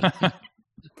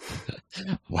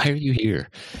 Why are you here?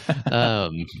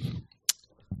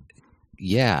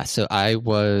 Yeah, so I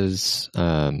was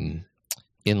in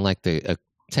like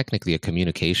technically a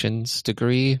communications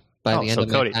degree by the end of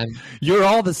Cody, my time. You're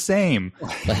all the same.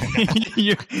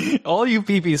 All you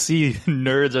PPC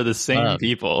nerds are the same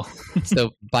people.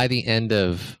 So by the end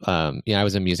of, I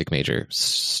was a music major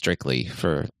strictly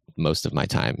for most of my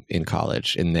time in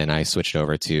college. And then I switched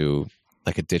over to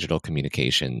like a digital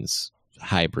communications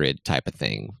hybrid type of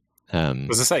thing.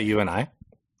 Was this at UNI?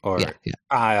 Or yeah.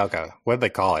 Okay. What did they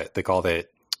call it? They called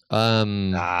it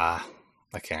I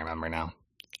can't remember now.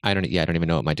 I don't even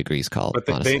know what my degree is called.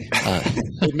 But they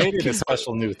made it a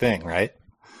special new thing, right?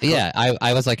 Yeah,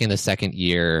 I was like in the second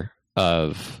year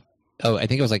of I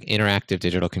think it was like interactive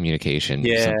digital communication,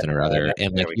 something or other.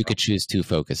 And like you could choose two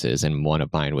focuses, and one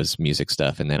of mine was music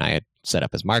stuff, and then I had set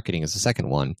up as marketing as the second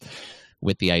one,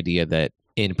 with the idea that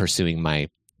in pursuing my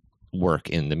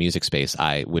work in the music space,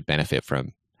 I would benefit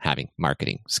from having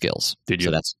marketing skills. Did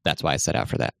you? So that's why I set out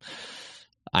for that.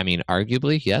 I mean,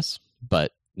 arguably, yes,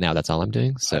 but now that's all I'm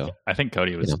doing. So I think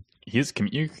Cody was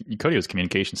Cody was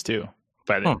communications too,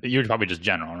 but you were probably just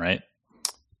general, right?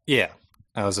 Yeah,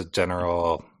 I was a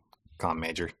general comm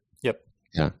major. Yep.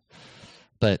 Yeah,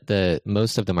 but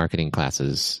most of the marketing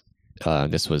classes,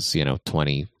 this was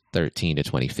 2013 to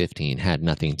 2015, had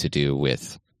nothing to do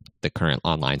with the current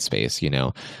online space.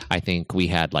 I think we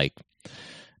had like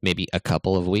maybe a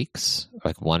couple of weeks,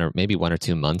 like one or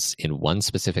 2 months in one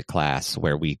specific class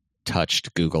where we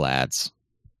touched Google Ads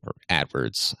or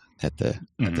AdWords at the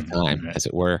time, as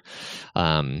it were,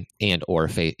 and or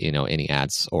any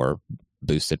ads or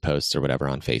boosted posts or whatever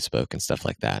on Facebook and stuff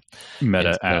like that.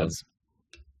 Meta ads,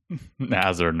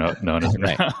 as are known as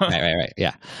right,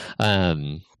 yeah.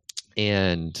 And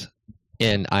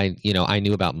I I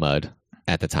knew about MUD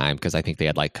at the time, because I think they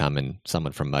had like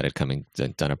someone from Mud had come and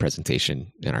done a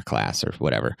presentation in our class or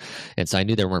whatever. And so I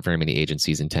knew there weren't very many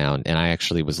agencies in town. And I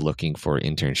actually was looking for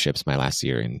internships my last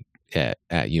year at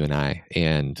UNI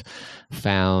and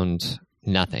found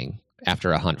nothing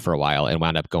after a hunt for a while, and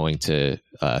wound up going to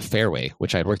Fairway,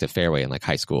 which I'd worked at Fairway in like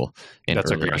high school. And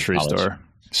that's a grocery store.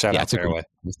 Shout out Fairway.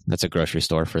 That's a grocery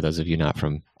store for those of you not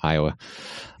from Iowa.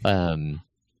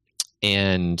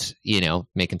 And,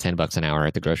 making $10 an hour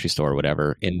at the grocery store or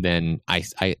whatever. And then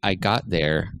I got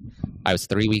there. I was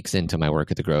 3 weeks into my work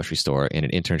at the grocery store, and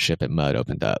an internship at Mud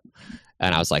opened up.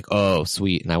 And I was like, oh,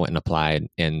 sweet. And I went and applied,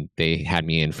 and they had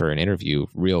me in for an interview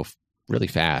really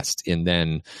fast. And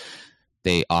then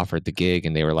they offered the gig,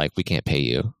 and they were like, we can't pay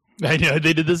you. I know,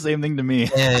 they did the same thing to me.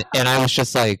 And I was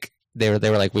just like, they were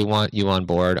like, we want you on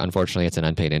board. Unfortunately, it's an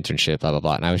unpaid internship, blah, blah,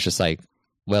 blah. And I was just like,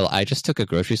 well, I just took a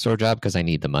grocery store job because I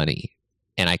need the money,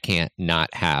 and I can't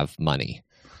not have money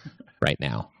right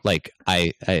now. Like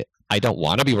I don't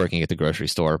want to be working at the grocery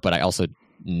store, but I also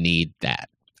need that.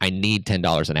 I need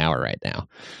 $10 an hour right now,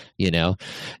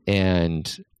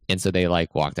 and so they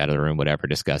like walked out of the room, whatever,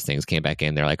 discussed things, came back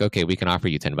in. They're like, okay, we can offer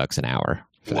you $10 an hour.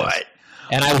 What? This.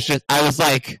 And I was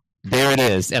like, there it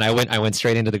is. And I went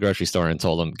straight into the grocery store and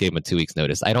gave them a 2 weeks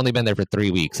notice. I'd only been there for 3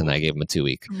 weeks, and then I gave them a 2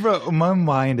 week. Bro, my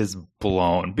mind is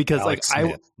blown because Alec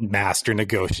Smith, master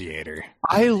negotiator.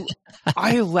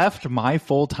 I left my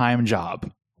full-time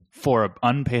job for an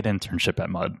unpaid internship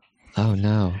at Mud. Oh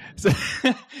no! So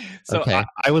okay.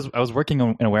 I was working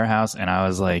in a warehouse, and I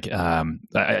was like, this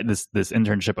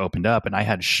internship opened up, and I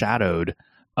had shadowed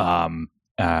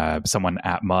someone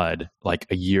at Mud like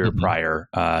a year prior,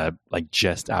 like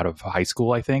just out of high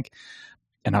school, I think.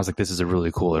 And I was like, this is a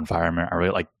really cool environment. I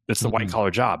really like, it's the white collar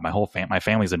job. My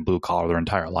family's in blue collar their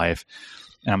entire life.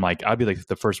 And I'm like, I'd be like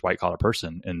the first white collar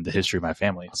person in the history of my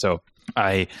family. So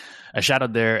I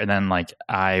shadowed there, and then like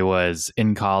I was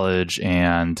in college,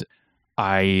 and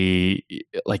I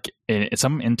like in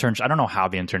some internship. I don't know how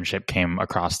the internship came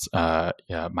across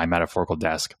my metaphorical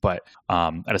desk, but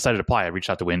I decided to apply. I reached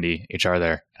out to Wendy, HR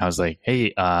there, and I was like,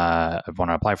 hey, I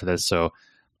want to apply for this. So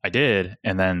I did.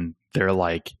 And then they're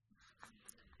like,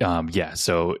 yeah,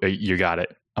 so you got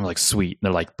it. I'm like, sweet. And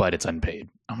they're like, but it's unpaid.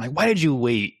 I'm like, why did you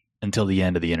wait until the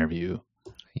end of the interview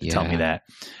to tell me that?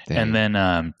 Dang. And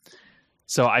then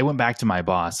so I went back to my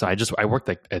boss. So I worked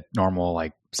like at normal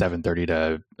like 7:30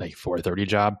 to like 4:30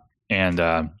 job, and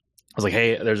I was like,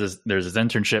 hey, there's this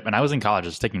internship, and I was in college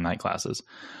just taking night classes,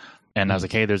 and I was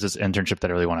like, hey, there's this internship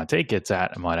that I really want to take. It's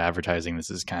at Mud Advertising. This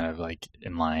is kind of like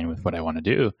in line with what I want to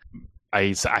do.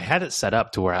 I had it set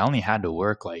up to where I only had to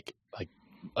work like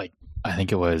I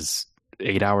think it was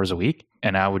 8 hours a week,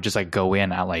 and I would just like go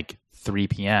in at like 3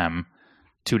 p.m.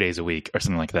 2 days a week or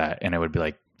something like that, and it would be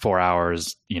like 4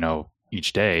 hours,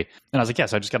 each day. And I was like,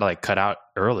 yes, I just got to like cut out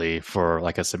early for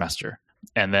like a semester.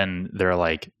 And then they're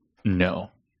like, no,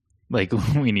 like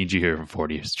we need you here for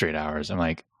 40 straight hours. I'm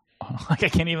like, oh, like I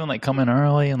can't even like come in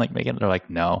early and like make it. They're like,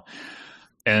 no.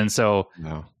 And so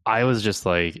I was just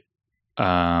like,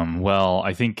 well,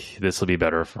 I think this will be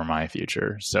better for my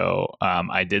future. So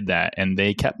I did that, and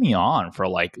they kept me on for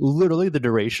like literally the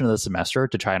duration of the semester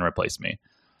to try and replace me.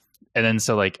 And then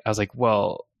so like I was like,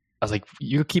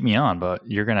 you keep me on, but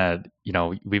you're gonna,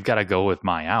 we've got to go with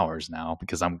my hours now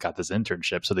because I've got this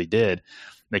internship. So they did.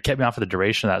 They kept me on for the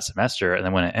duration of that semester, and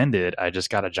then when it ended, I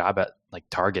just got a job at like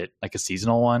Target, like a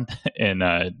seasonal one in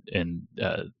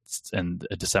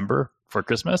December for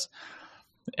Christmas,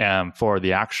 for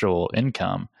the actual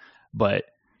income. But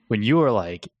when you were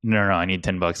like, no, I need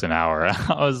 $10 an hour,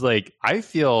 I was like, I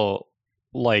feel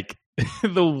like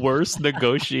the worst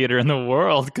negotiator in the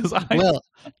world because well,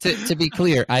 to be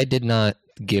clear, I did not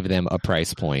give them a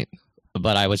price point,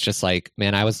 but I was just like,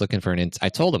 man, I was looking for I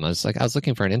told them I was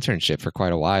looking for an internship for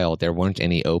quite a while. There weren't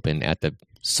any open at the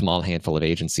small handful of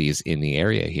agencies in the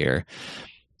area here,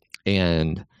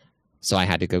 and so I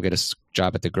had to go get a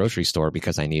job at the grocery store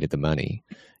because I needed the money.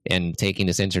 And taking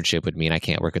this internship would mean I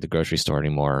can't work at the grocery store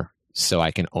anymore, so I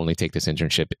can only take this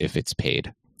internship if it's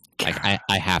paid. Like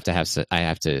I have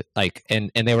to like, and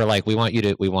they were like, we want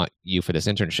you for this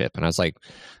internship. And I was like,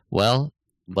 well,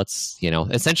 let's,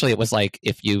 essentially it was like,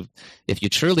 if you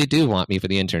truly do want me for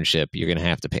the internship, you're going to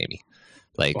have to pay me.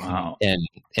 Like, wow. And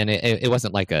it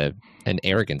wasn't like an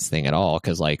arrogance thing at all.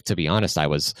 Cause like, to be honest, I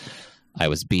was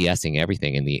BSing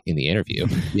everything in the interview,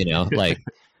 like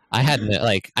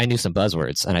I knew some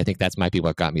buzzwords, and I think that's might be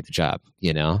what got me the job,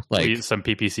 like some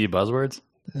PPC buzzwords.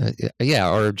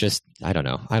 Yeah, or just I don't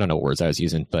know what words I was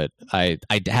using, but I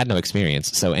had no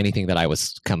experience, so anything that I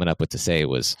was coming up with to say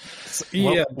was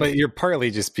but you're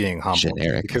partly just being humble,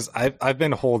 generic. Because I've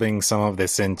been holding some of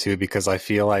this in too, because I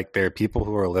feel like there are people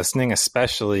who are listening,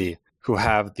 especially who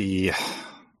have the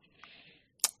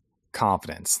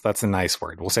confidence. That's a nice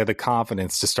word. We'll say the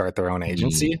confidence to start their own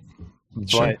agency,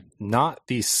 but not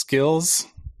the skills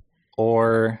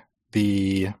or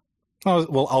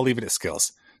I'll leave it at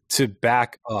skills to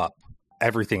back up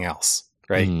everything else,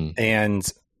 right? And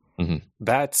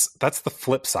that's the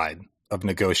flip side of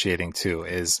negotiating too,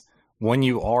 is when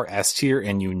you are S tier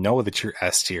and you know that you're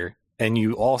S tier, and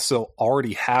you also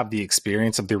already have the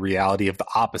experience of the reality of the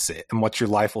opposite and what your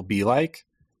life will be like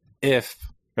if,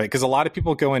 right? Because a lot of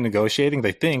people go in negotiating,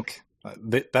 they think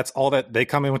that's all that they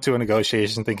come into a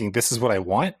negotiation thinking, this is what I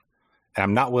want, and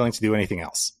I'm not willing to do anything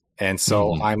else. And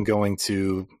so I'm going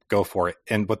to go for it.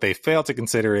 And what they fail to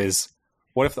consider is,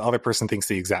 what if the other person thinks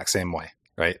the exact same way,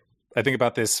 right? I think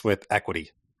about this with equity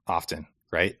often,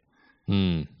 right?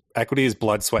 Equity is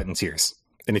blood, sweat, and tears.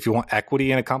 And if you want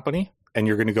equity in a company and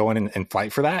you're going to go in and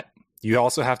fight for that, you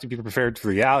also have to be prepared for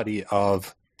the reality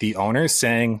of the owners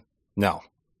saying, no.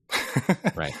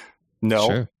 Right. No,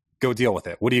 sure. Go deal with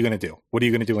it. What are you going to do? What are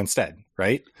you going to do instead,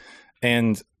 right?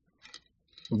 And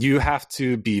you have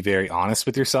to be very honest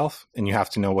with yourself, and you have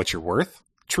to know what you're worth,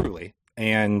 truly,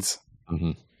 and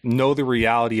know the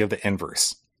reality of the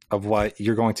inverse of what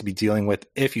you're going to be dealing with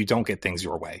if you don't get things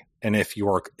your way. And if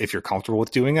you're comfortable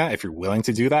with doing that, if you're willing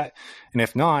to do that, and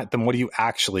if not, then what are you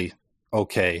actually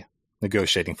okay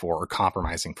negotiating for or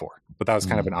compromising for? But that was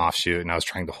kind of an offshoot, and I was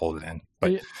trying to hold it in.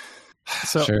 But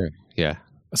sure, yeah.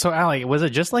 So, Alec, was it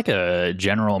just like a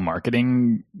general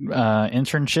marketing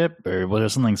internship, or was there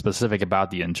something specific about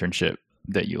the internship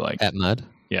that you liked? At Mud?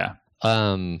 Yeah.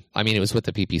 I mean, it was with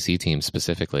the PPC team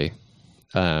specifically.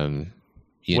 Was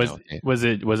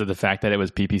it the fact that it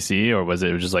was PPC, or was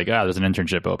it just like, there's an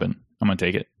internship open, I'm going to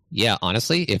take it? Yeah,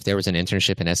 honestly, if there was an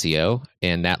internship in SEO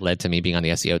and that led to me being on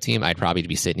the SEO team, I'd probably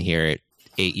be sitting here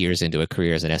 8 years into a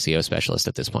career as an SEO specialist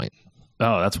at this point.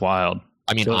 Oh, that's wild.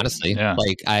 I mean, honestly,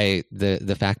 like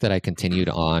the fact that I continued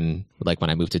on, like when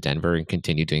I moved to Denver and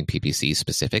continued doing PPC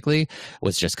specifically,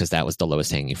 was just because that was the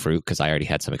lowest hanging fruit, because I already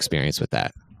had some experience with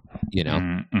that, you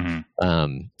know?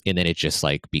 And then it just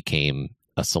like became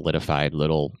a solidified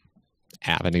little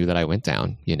avenue that I went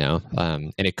down, you know?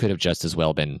 And it could have just as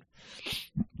well been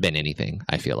anything,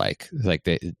 I feel like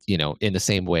in the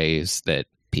same ways that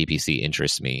PPC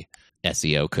interests me,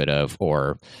 SEO could have,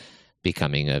 or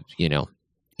becoming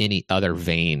any other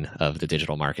vein of the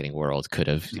digital marketing world could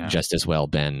have just as well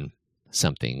been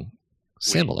something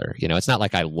similar. You know, it's not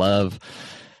like I love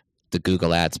the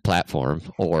Google Ads platform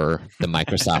or the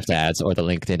Microsoft ads or the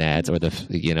LinkedIn ads or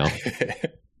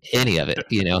any of it.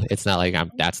 You know, it's not like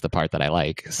that's the part that I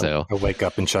like. So I wake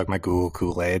up and chug my Google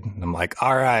Kool-Aid and I'm like,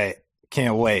 all right,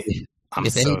 can't wait.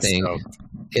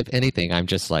 If anything, I'm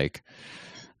just like,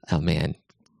 oh man,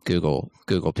 Google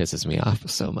pisses me off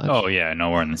so much. Oh yeah,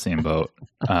 no, we're in the same boat.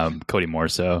 Cody more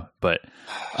so, but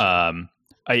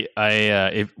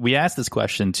if we asked this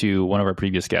question to one of our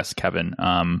previous guests, Kevin,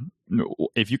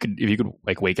 if you could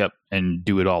like wake up and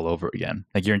do it all over again,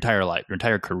 like your entire life, your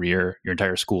entire career, your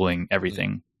entire schooling,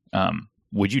 everything,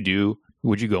 would you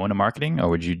go into marketing, or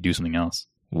would you do something else?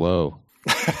 Whoa.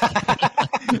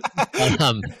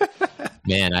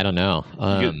 Man, I don't know.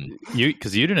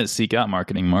 Because you didn't seek out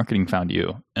marketing. Marketing found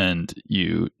you, and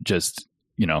you just,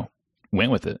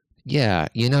 went with it. Yeah.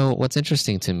 What's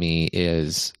interesting to me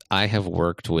is I have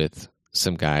worked with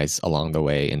some guys along the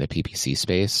way in the PPC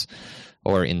space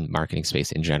or in marketing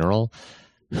space in general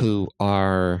who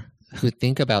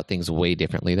think about things way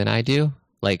differently than I do.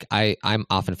 Like I'm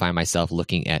often find myself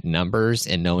looking at numbers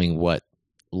and knowing what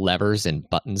levers and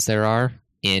buttons there are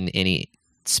in any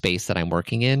space that I'm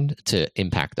working in to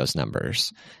impact those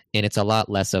numbers. And it's a lot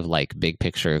less of like big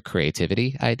picture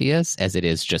creativity ideas as it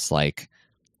is just like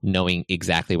knowing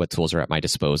exactly what tools are at my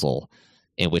disposal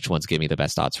and which ones give me the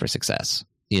best odds for success,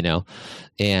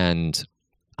 And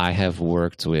I have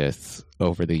worked with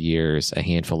over the years a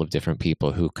handful of different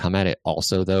people who come at it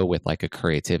also though with like a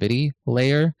creativity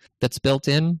layer that's built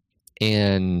in.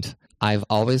 And I've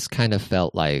always kind of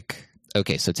felt like,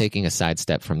 okay, so taking a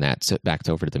sidestep from that, so back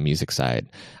over to the music side,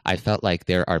 I felt like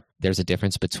there's a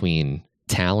difference between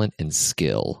talent and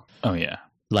skill. Oh yeah,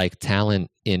 like talent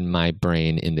in my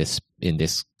brain in this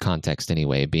context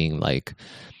anyway, being like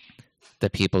the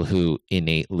people who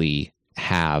innately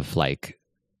have like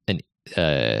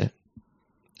an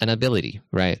ability,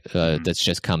 right? That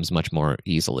just comes much more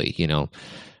easily.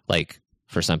 Like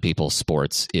for some people,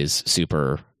 sports is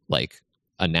super like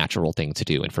a natural thing to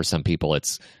do. And for some people,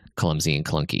 it's clumsy and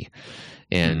clunky.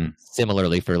 And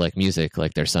similarly for like music,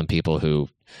 like there's some people who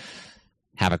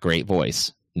have a great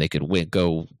voice and they could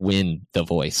go win The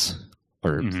Voice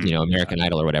or, American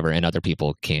Idol or whatever. And other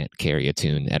people can't carry a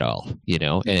tune at all,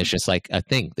 and it's just like a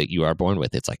thing that you are born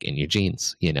with. It's like in your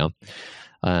genes,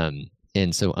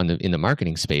 and so in the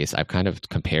marketing space, I've kind of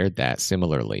compared that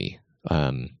similarly.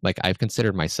 Like I've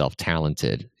considered myself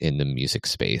talented in the music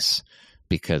space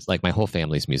because like my whole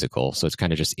family's musical. So it's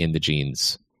kind of just in the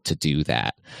genes to do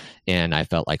that. And I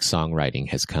felt like songwriting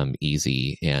has come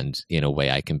easy, and in a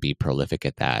way I can be prolific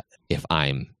at that if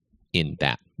I'm in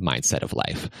that mindset of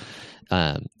life.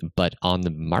 But on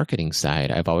the marketing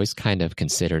side, I've always kind of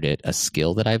considered it a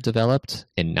skill that I've developed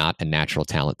and not a natural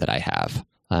talent that I have.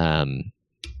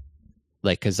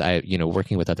 Like, cause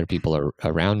working with other people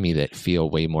around me that feel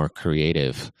way more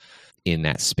creative in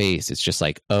that space, it's just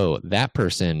like, oh, that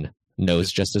person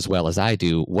knows just as well as I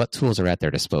do what tools are at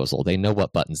their disposal. They know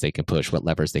what buttons they can push, what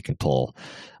levers they can pull,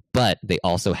 but they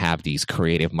also have these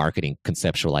creative marketing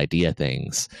conceptual idea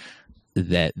things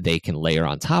that they can layer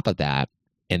on top of that.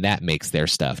 And that makes their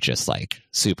stuff just like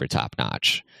super top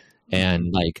notch.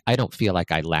 And like, I don't feel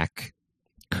like I lack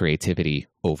creativity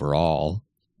overall,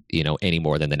 any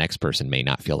more than the next person may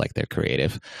not feel like they're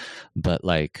creative, but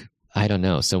like, I don't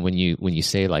know. So when you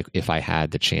say like, if I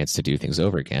had the chance to do things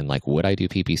over again, like would I do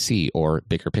PPC, or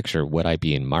bigger picture, would I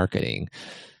be in marketing?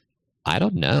 I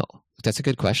don't know. That's a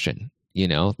good question.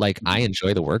 Like I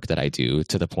enjoy the work that I do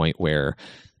to the point where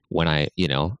when I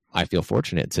feel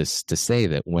fortunate to say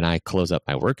that when I close up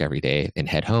my work every day and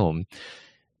head home,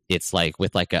 it's like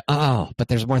with like but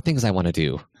there's more things I want to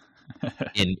do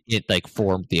in it, like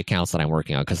for the accounts that I'm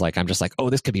working on. Cause like, I'm just like, oh,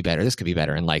 this could be better.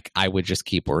 And like, I would just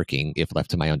keep working if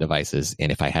left to my own devices. And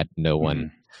if I had no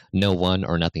one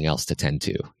or nothing else to tend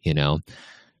to, and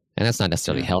that's not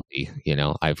necessarily healthy.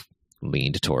 I've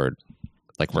leaned toward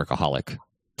like workaholic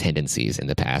tendencies in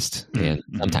the past and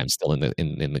sometimes still in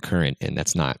the current. And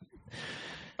that's not,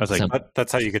 I was like,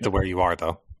 that's how you get to where you are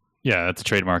though. Yeah, that's a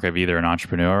trademark of either an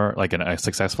entrepreneur, like a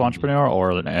successful entrepreneur,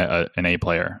 or an A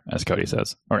player, as Cody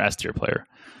says, or an S tier player.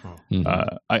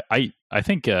 I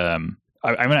think I'm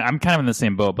kind of in the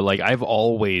same boat, but like I've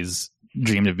always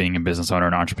dreamed of being a business owner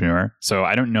and entrepreneur. So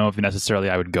I don't know if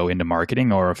necessarily I would go into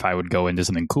marketing or if I would go into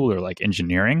something cooler like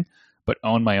engineering, but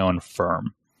own my own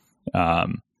firm.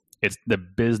 It's the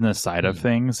business side of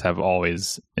things have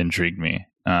always intrigued me.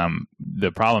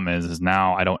 The problem is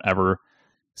now I don't ever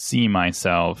see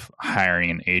myself hiring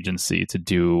an agency to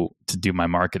do my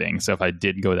marketing. So if I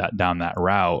did go down that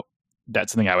route,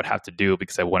 that's something I would have to do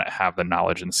because I wouldn't have the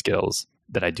knowledge and skills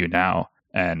that I do now.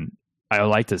 And I would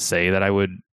like to say that I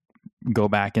would go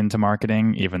back into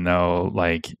marketing, even though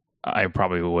like I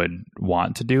probably would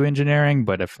want to do engineering.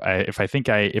 But if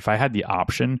I had the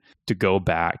option to go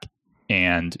back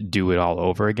and do it all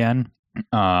over again,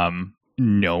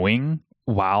 knowing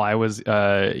while I was,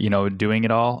 doing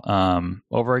it all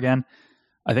over again,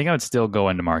 I think I would still go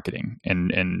into marketing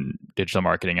and digital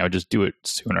marketing. I would just do it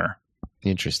sooner.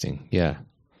 Interesting. Yeah.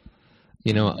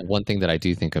 One thing that I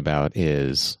do think about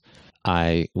is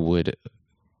I would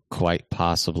quite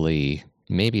possibly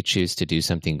maybe choose to do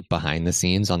something behind the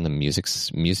scenes on the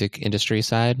music industry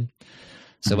side.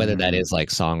 So whether that is like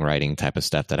songwriting type of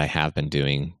stuff that I have been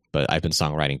doing, but I've been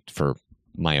songwriting for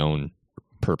my own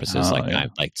purposes,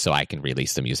 so I can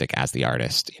release the music as the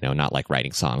artist, not like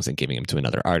writing songs and giving them to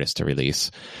another artist to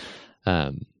release.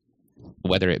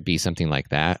 Whether it be something like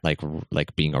that,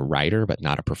 like being a writer but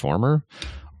not a performer,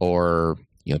 or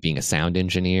being a sound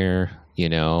engineer,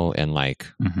 and like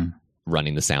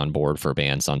running the soundboard for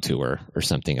bands on tour or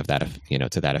something of that,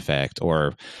 to that effect.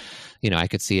 Or I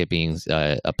could see it being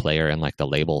a player in like the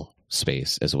label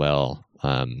space as well.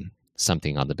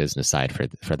 Something on the business side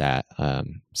for that,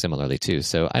 similarly too.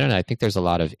 So I don't know. I think there's a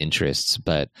lot of interests,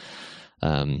 but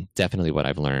definitely what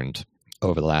I've learned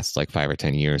over the last like 5 or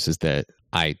 10 years is that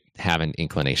I have an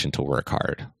inclination to work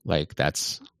hard. Like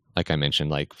that's, like I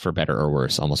mentioned, like for better or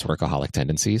worse, almost workaholic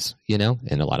tendencies, and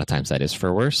a lot of times that is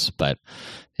for worse, but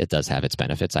it does have its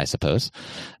benefits, I suppose.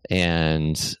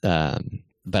 And,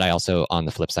 but I also, on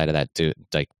the flip side of that,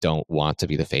 don't want to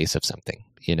be the face of something.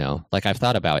 Like I've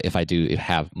thought about if I do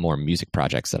have more music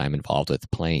projects that I'm involved with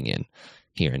playing in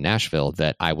here in Nashville,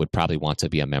 that I would probably want to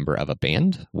be a member of a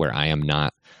band where I am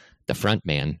not the front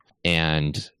man,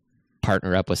 and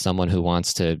partner up with someone someone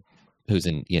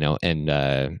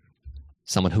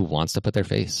who wants to put their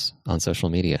face on social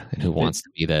media and who wants to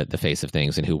be the face of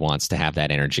things and who wants to have that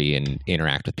energy and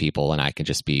interact with people. And I can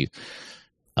just be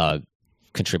a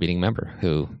contributing member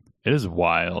who... It is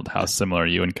wild how similar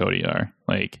you and Cody are.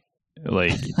 Like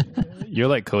Like you're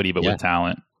like Cody, but with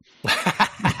talent.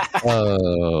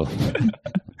 Oh,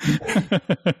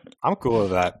 I'm cool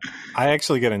with that. I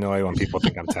actually get annoyed when people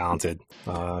think I'm talented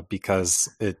because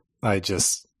do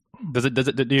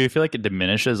you feel like it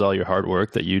diminishes all your hard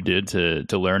work that you did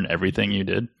to learn everything you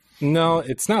did? No,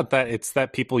 it's not that. It's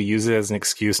that people use it as an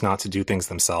excuse not to do things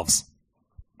themselves.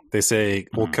 They say,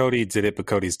 well, Cody did it, but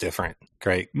Cody's different,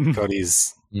 right?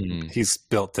 Cody's he's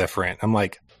built different. I'm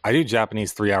like, I do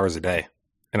Japanese 3 hours a day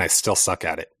and I still suck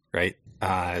at it, right?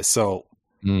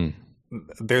 In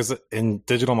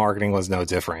digital marketing was no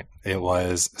different. It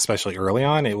was, especially early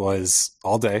on, it was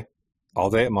all day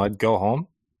at Mud, go home,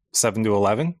 7 to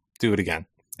 11, do it again.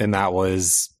 And that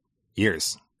was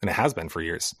years, and it has been for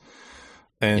years.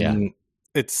 And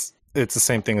it's the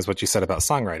same thing as what you said about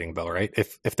songwriting, Bill, right?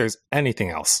 If there's anything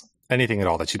else, anything at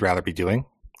all that you'd rather be doing,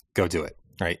 go do it,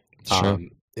 right? Sure.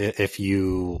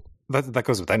 That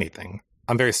goes with anything.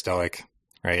 I'm very stoic,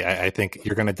 right? I think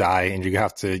you're going to die, and you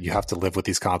have to live with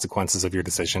these consequences of your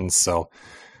decisions. So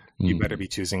you better be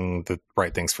choosing the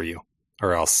right things for you,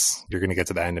 or else you're going to get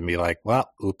to the end and be like, well,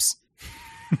 oops.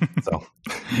 So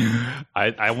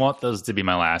I want those to be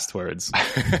my last words.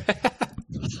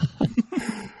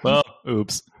 Well,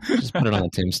 oops. Just put it on a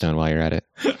tombstone while you're at it.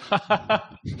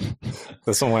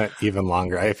 This one went even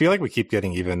longer. I feel like we keep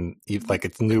getting even like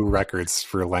it's new records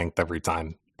for length every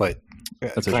time. But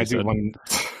can I do one?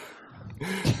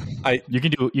 You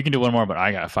can do one more, but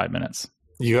I got 5 minutes.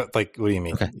 You got, like, what do you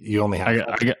mean? Okay. You only have?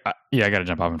 I got to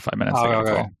jump off in 5 minutes.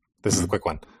 Okay. This is a quick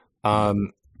one.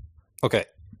 Okay,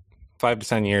 5 to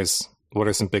 10 years. What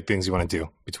are some big things you want to do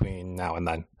between now and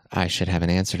then? I should have an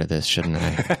answer to this, shouldn't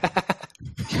I?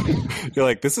 You're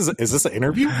like, is this an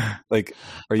interview? Like,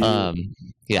 are you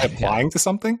applying to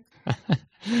something?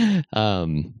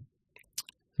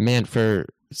 Man, for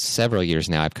several years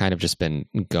now, I've kind of just been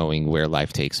going where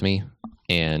life takes me.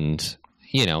 And,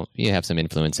 you have some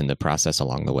influence in the process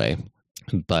along the way.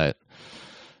 But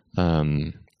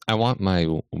I want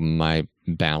my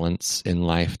balance in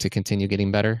life to continue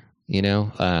getting better.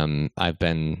 I've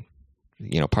been,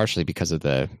 partially because of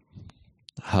the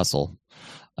hustle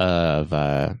of,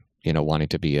 wanting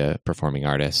to be a performing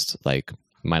artist. Like,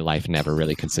 my life never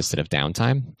really consisted of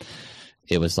downtime.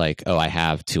 It was like, oh, I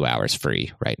have 2 hours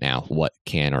free right now. What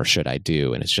can or should I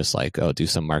do? And it's just like, oh, do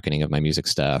some marketing of my music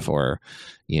stuff, or,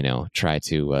 try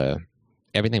to,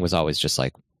 everything was always just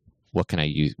like, how can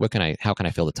I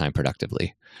fill the time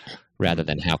productively, rather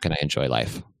than how can I enjoy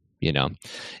life,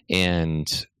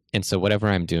 and so whatever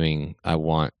I'm doing, I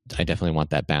definitely want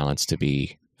that balance to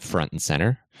be front and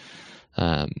center.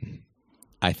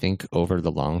 I think over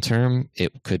the long term,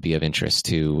 it could be of interest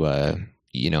to,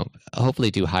 hopefully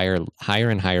do higher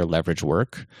and higher leverage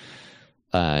work,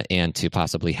 and to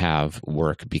possibly have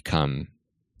work become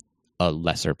a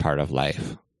lesser part of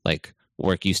life. Like,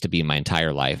 work used to be my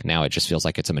entire life. Now it just feels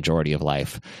like it's a majority of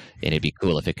life, and it'd be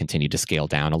cool if it continued to scale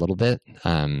down a little bit.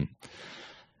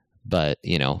 But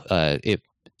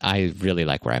I really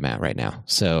like where I'm at right now.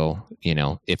 So,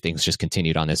 if things just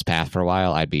continued on this path for a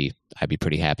while, I'd be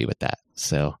pretty happy with that.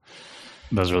 So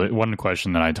that was really one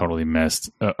question that I totally missed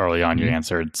early on. You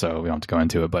answered, so we don't have to go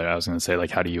into it, but I was going to say,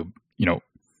 like, how do you, a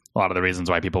lot of the reasons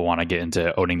why people want to get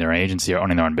into owning their agency or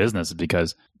owning their own business is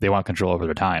because they want control over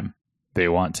their time. They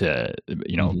want to,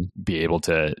 be able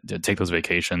to take those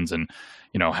vacations and,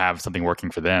 have something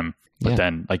working for them. But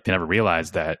then, like, they never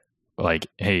realize that, like,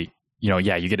 hey, you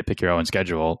get to pick your own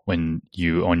schedule when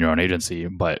you own your own agency,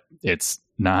 but it's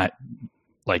not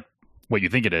like what you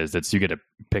think it is. It's you get to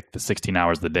pick the 16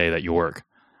 hours of the day that you work.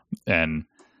 And,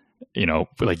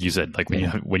 like you said, like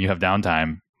when you have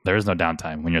downtime, there is no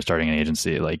downtime when you're starting an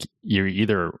agency. Like, you're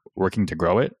either working to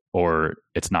grow it or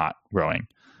it's not growing.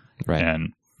 Right.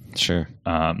 And sure.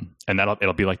 And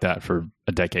it'll be like that for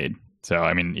a decade. So,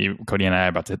 I mean, Cody and I are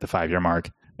about to hit the 5-year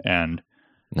mark, and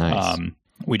nice.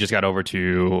 We just got over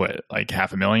to like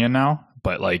 500,000 now,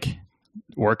 but like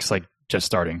work's like just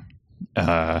starting.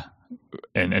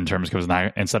 In terms, because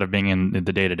now, instead of being in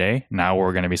the day to day, now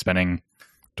we're going to be spending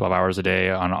 12 hours a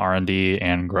day on R&D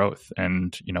and growth,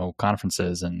 and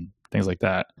conferences and things like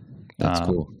that. That's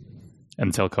cool.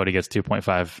 Until Cody gets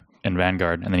 2.5 in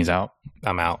Vanguard, and then he's out.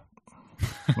 I'm out.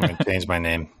 I'm going to change my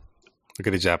name. Look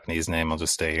at a Japanese name. I'll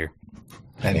just stay here.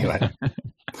 Anyway.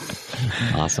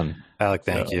 Awesome. Alec,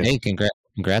 thank you. Hey,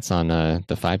 congrats on the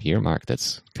 5-year mark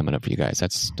that's coming up for you guys.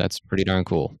 That's pretty darn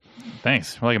cool.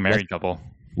 Thanks. We're like a married couple.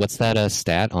 What's that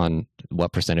stat on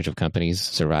what percentage of companies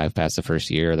survive past the first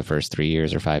year, or the first 3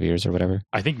 years, or 5 years, or whatever?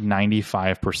 I think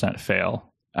 95% fail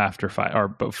after 5 or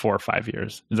before 5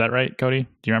 years. Is that right, Cody?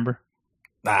 Do you remember?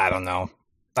 I don't know.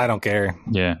 I don't care.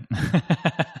 Yeah.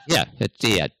 Yeah,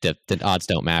 the odds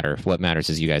don't matter. What matters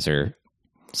is you guys are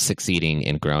succeeding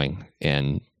and growing,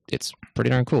 and it's pretty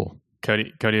darn cool.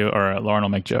 Cody or Lauren will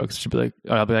make jokes. She'll be like,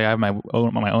 I'll be like, I have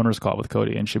my owner's call with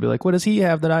Cody, and she'll be like, what does he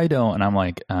have that I don't? And I'm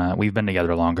like, we've been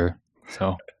together longer,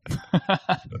 so.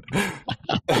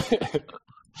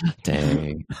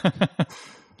 Dang.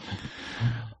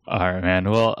 All right, man.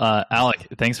 Well, Alec,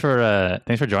 thanks for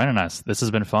joining us. This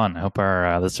has been fun. I hope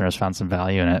our listeners found some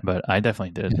value in it, but I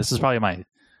definitely did. This is probably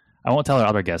I won't tell our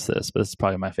other guests this, but this is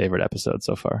probably my favorite episode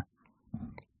so far.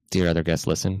 Do your other guests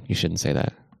listen? You shouldn't say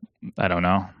that. I don't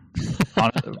know.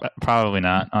 Probably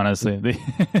not, honestly.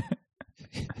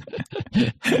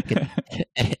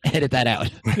 Edit that out.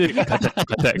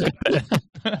 Cut that.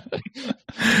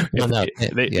 Well, no,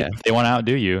 if they want to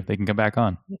outdo you, they can come back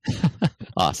on.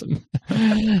 Awesome.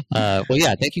 Well,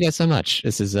 yeah, thank you guys so much.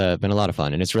 This has been a lot of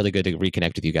fun, and it's really good to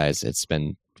reconnect with you guys. It's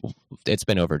been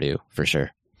overdue for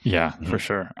sure. Yeah, for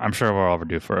sure. I'm sure we're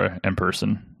overdue for an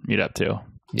in-person meetup too.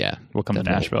 Yeah, we'll come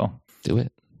definitely. to Nashville. Do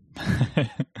it.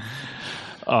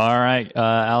 All right,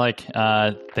 Alec.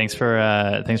 Thanks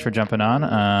for jumping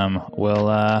on.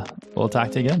 We'll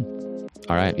talk to you again.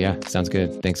 All right. Yeah, sounds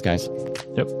good. Thanks, guys.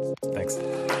 Yep.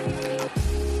 Thanks.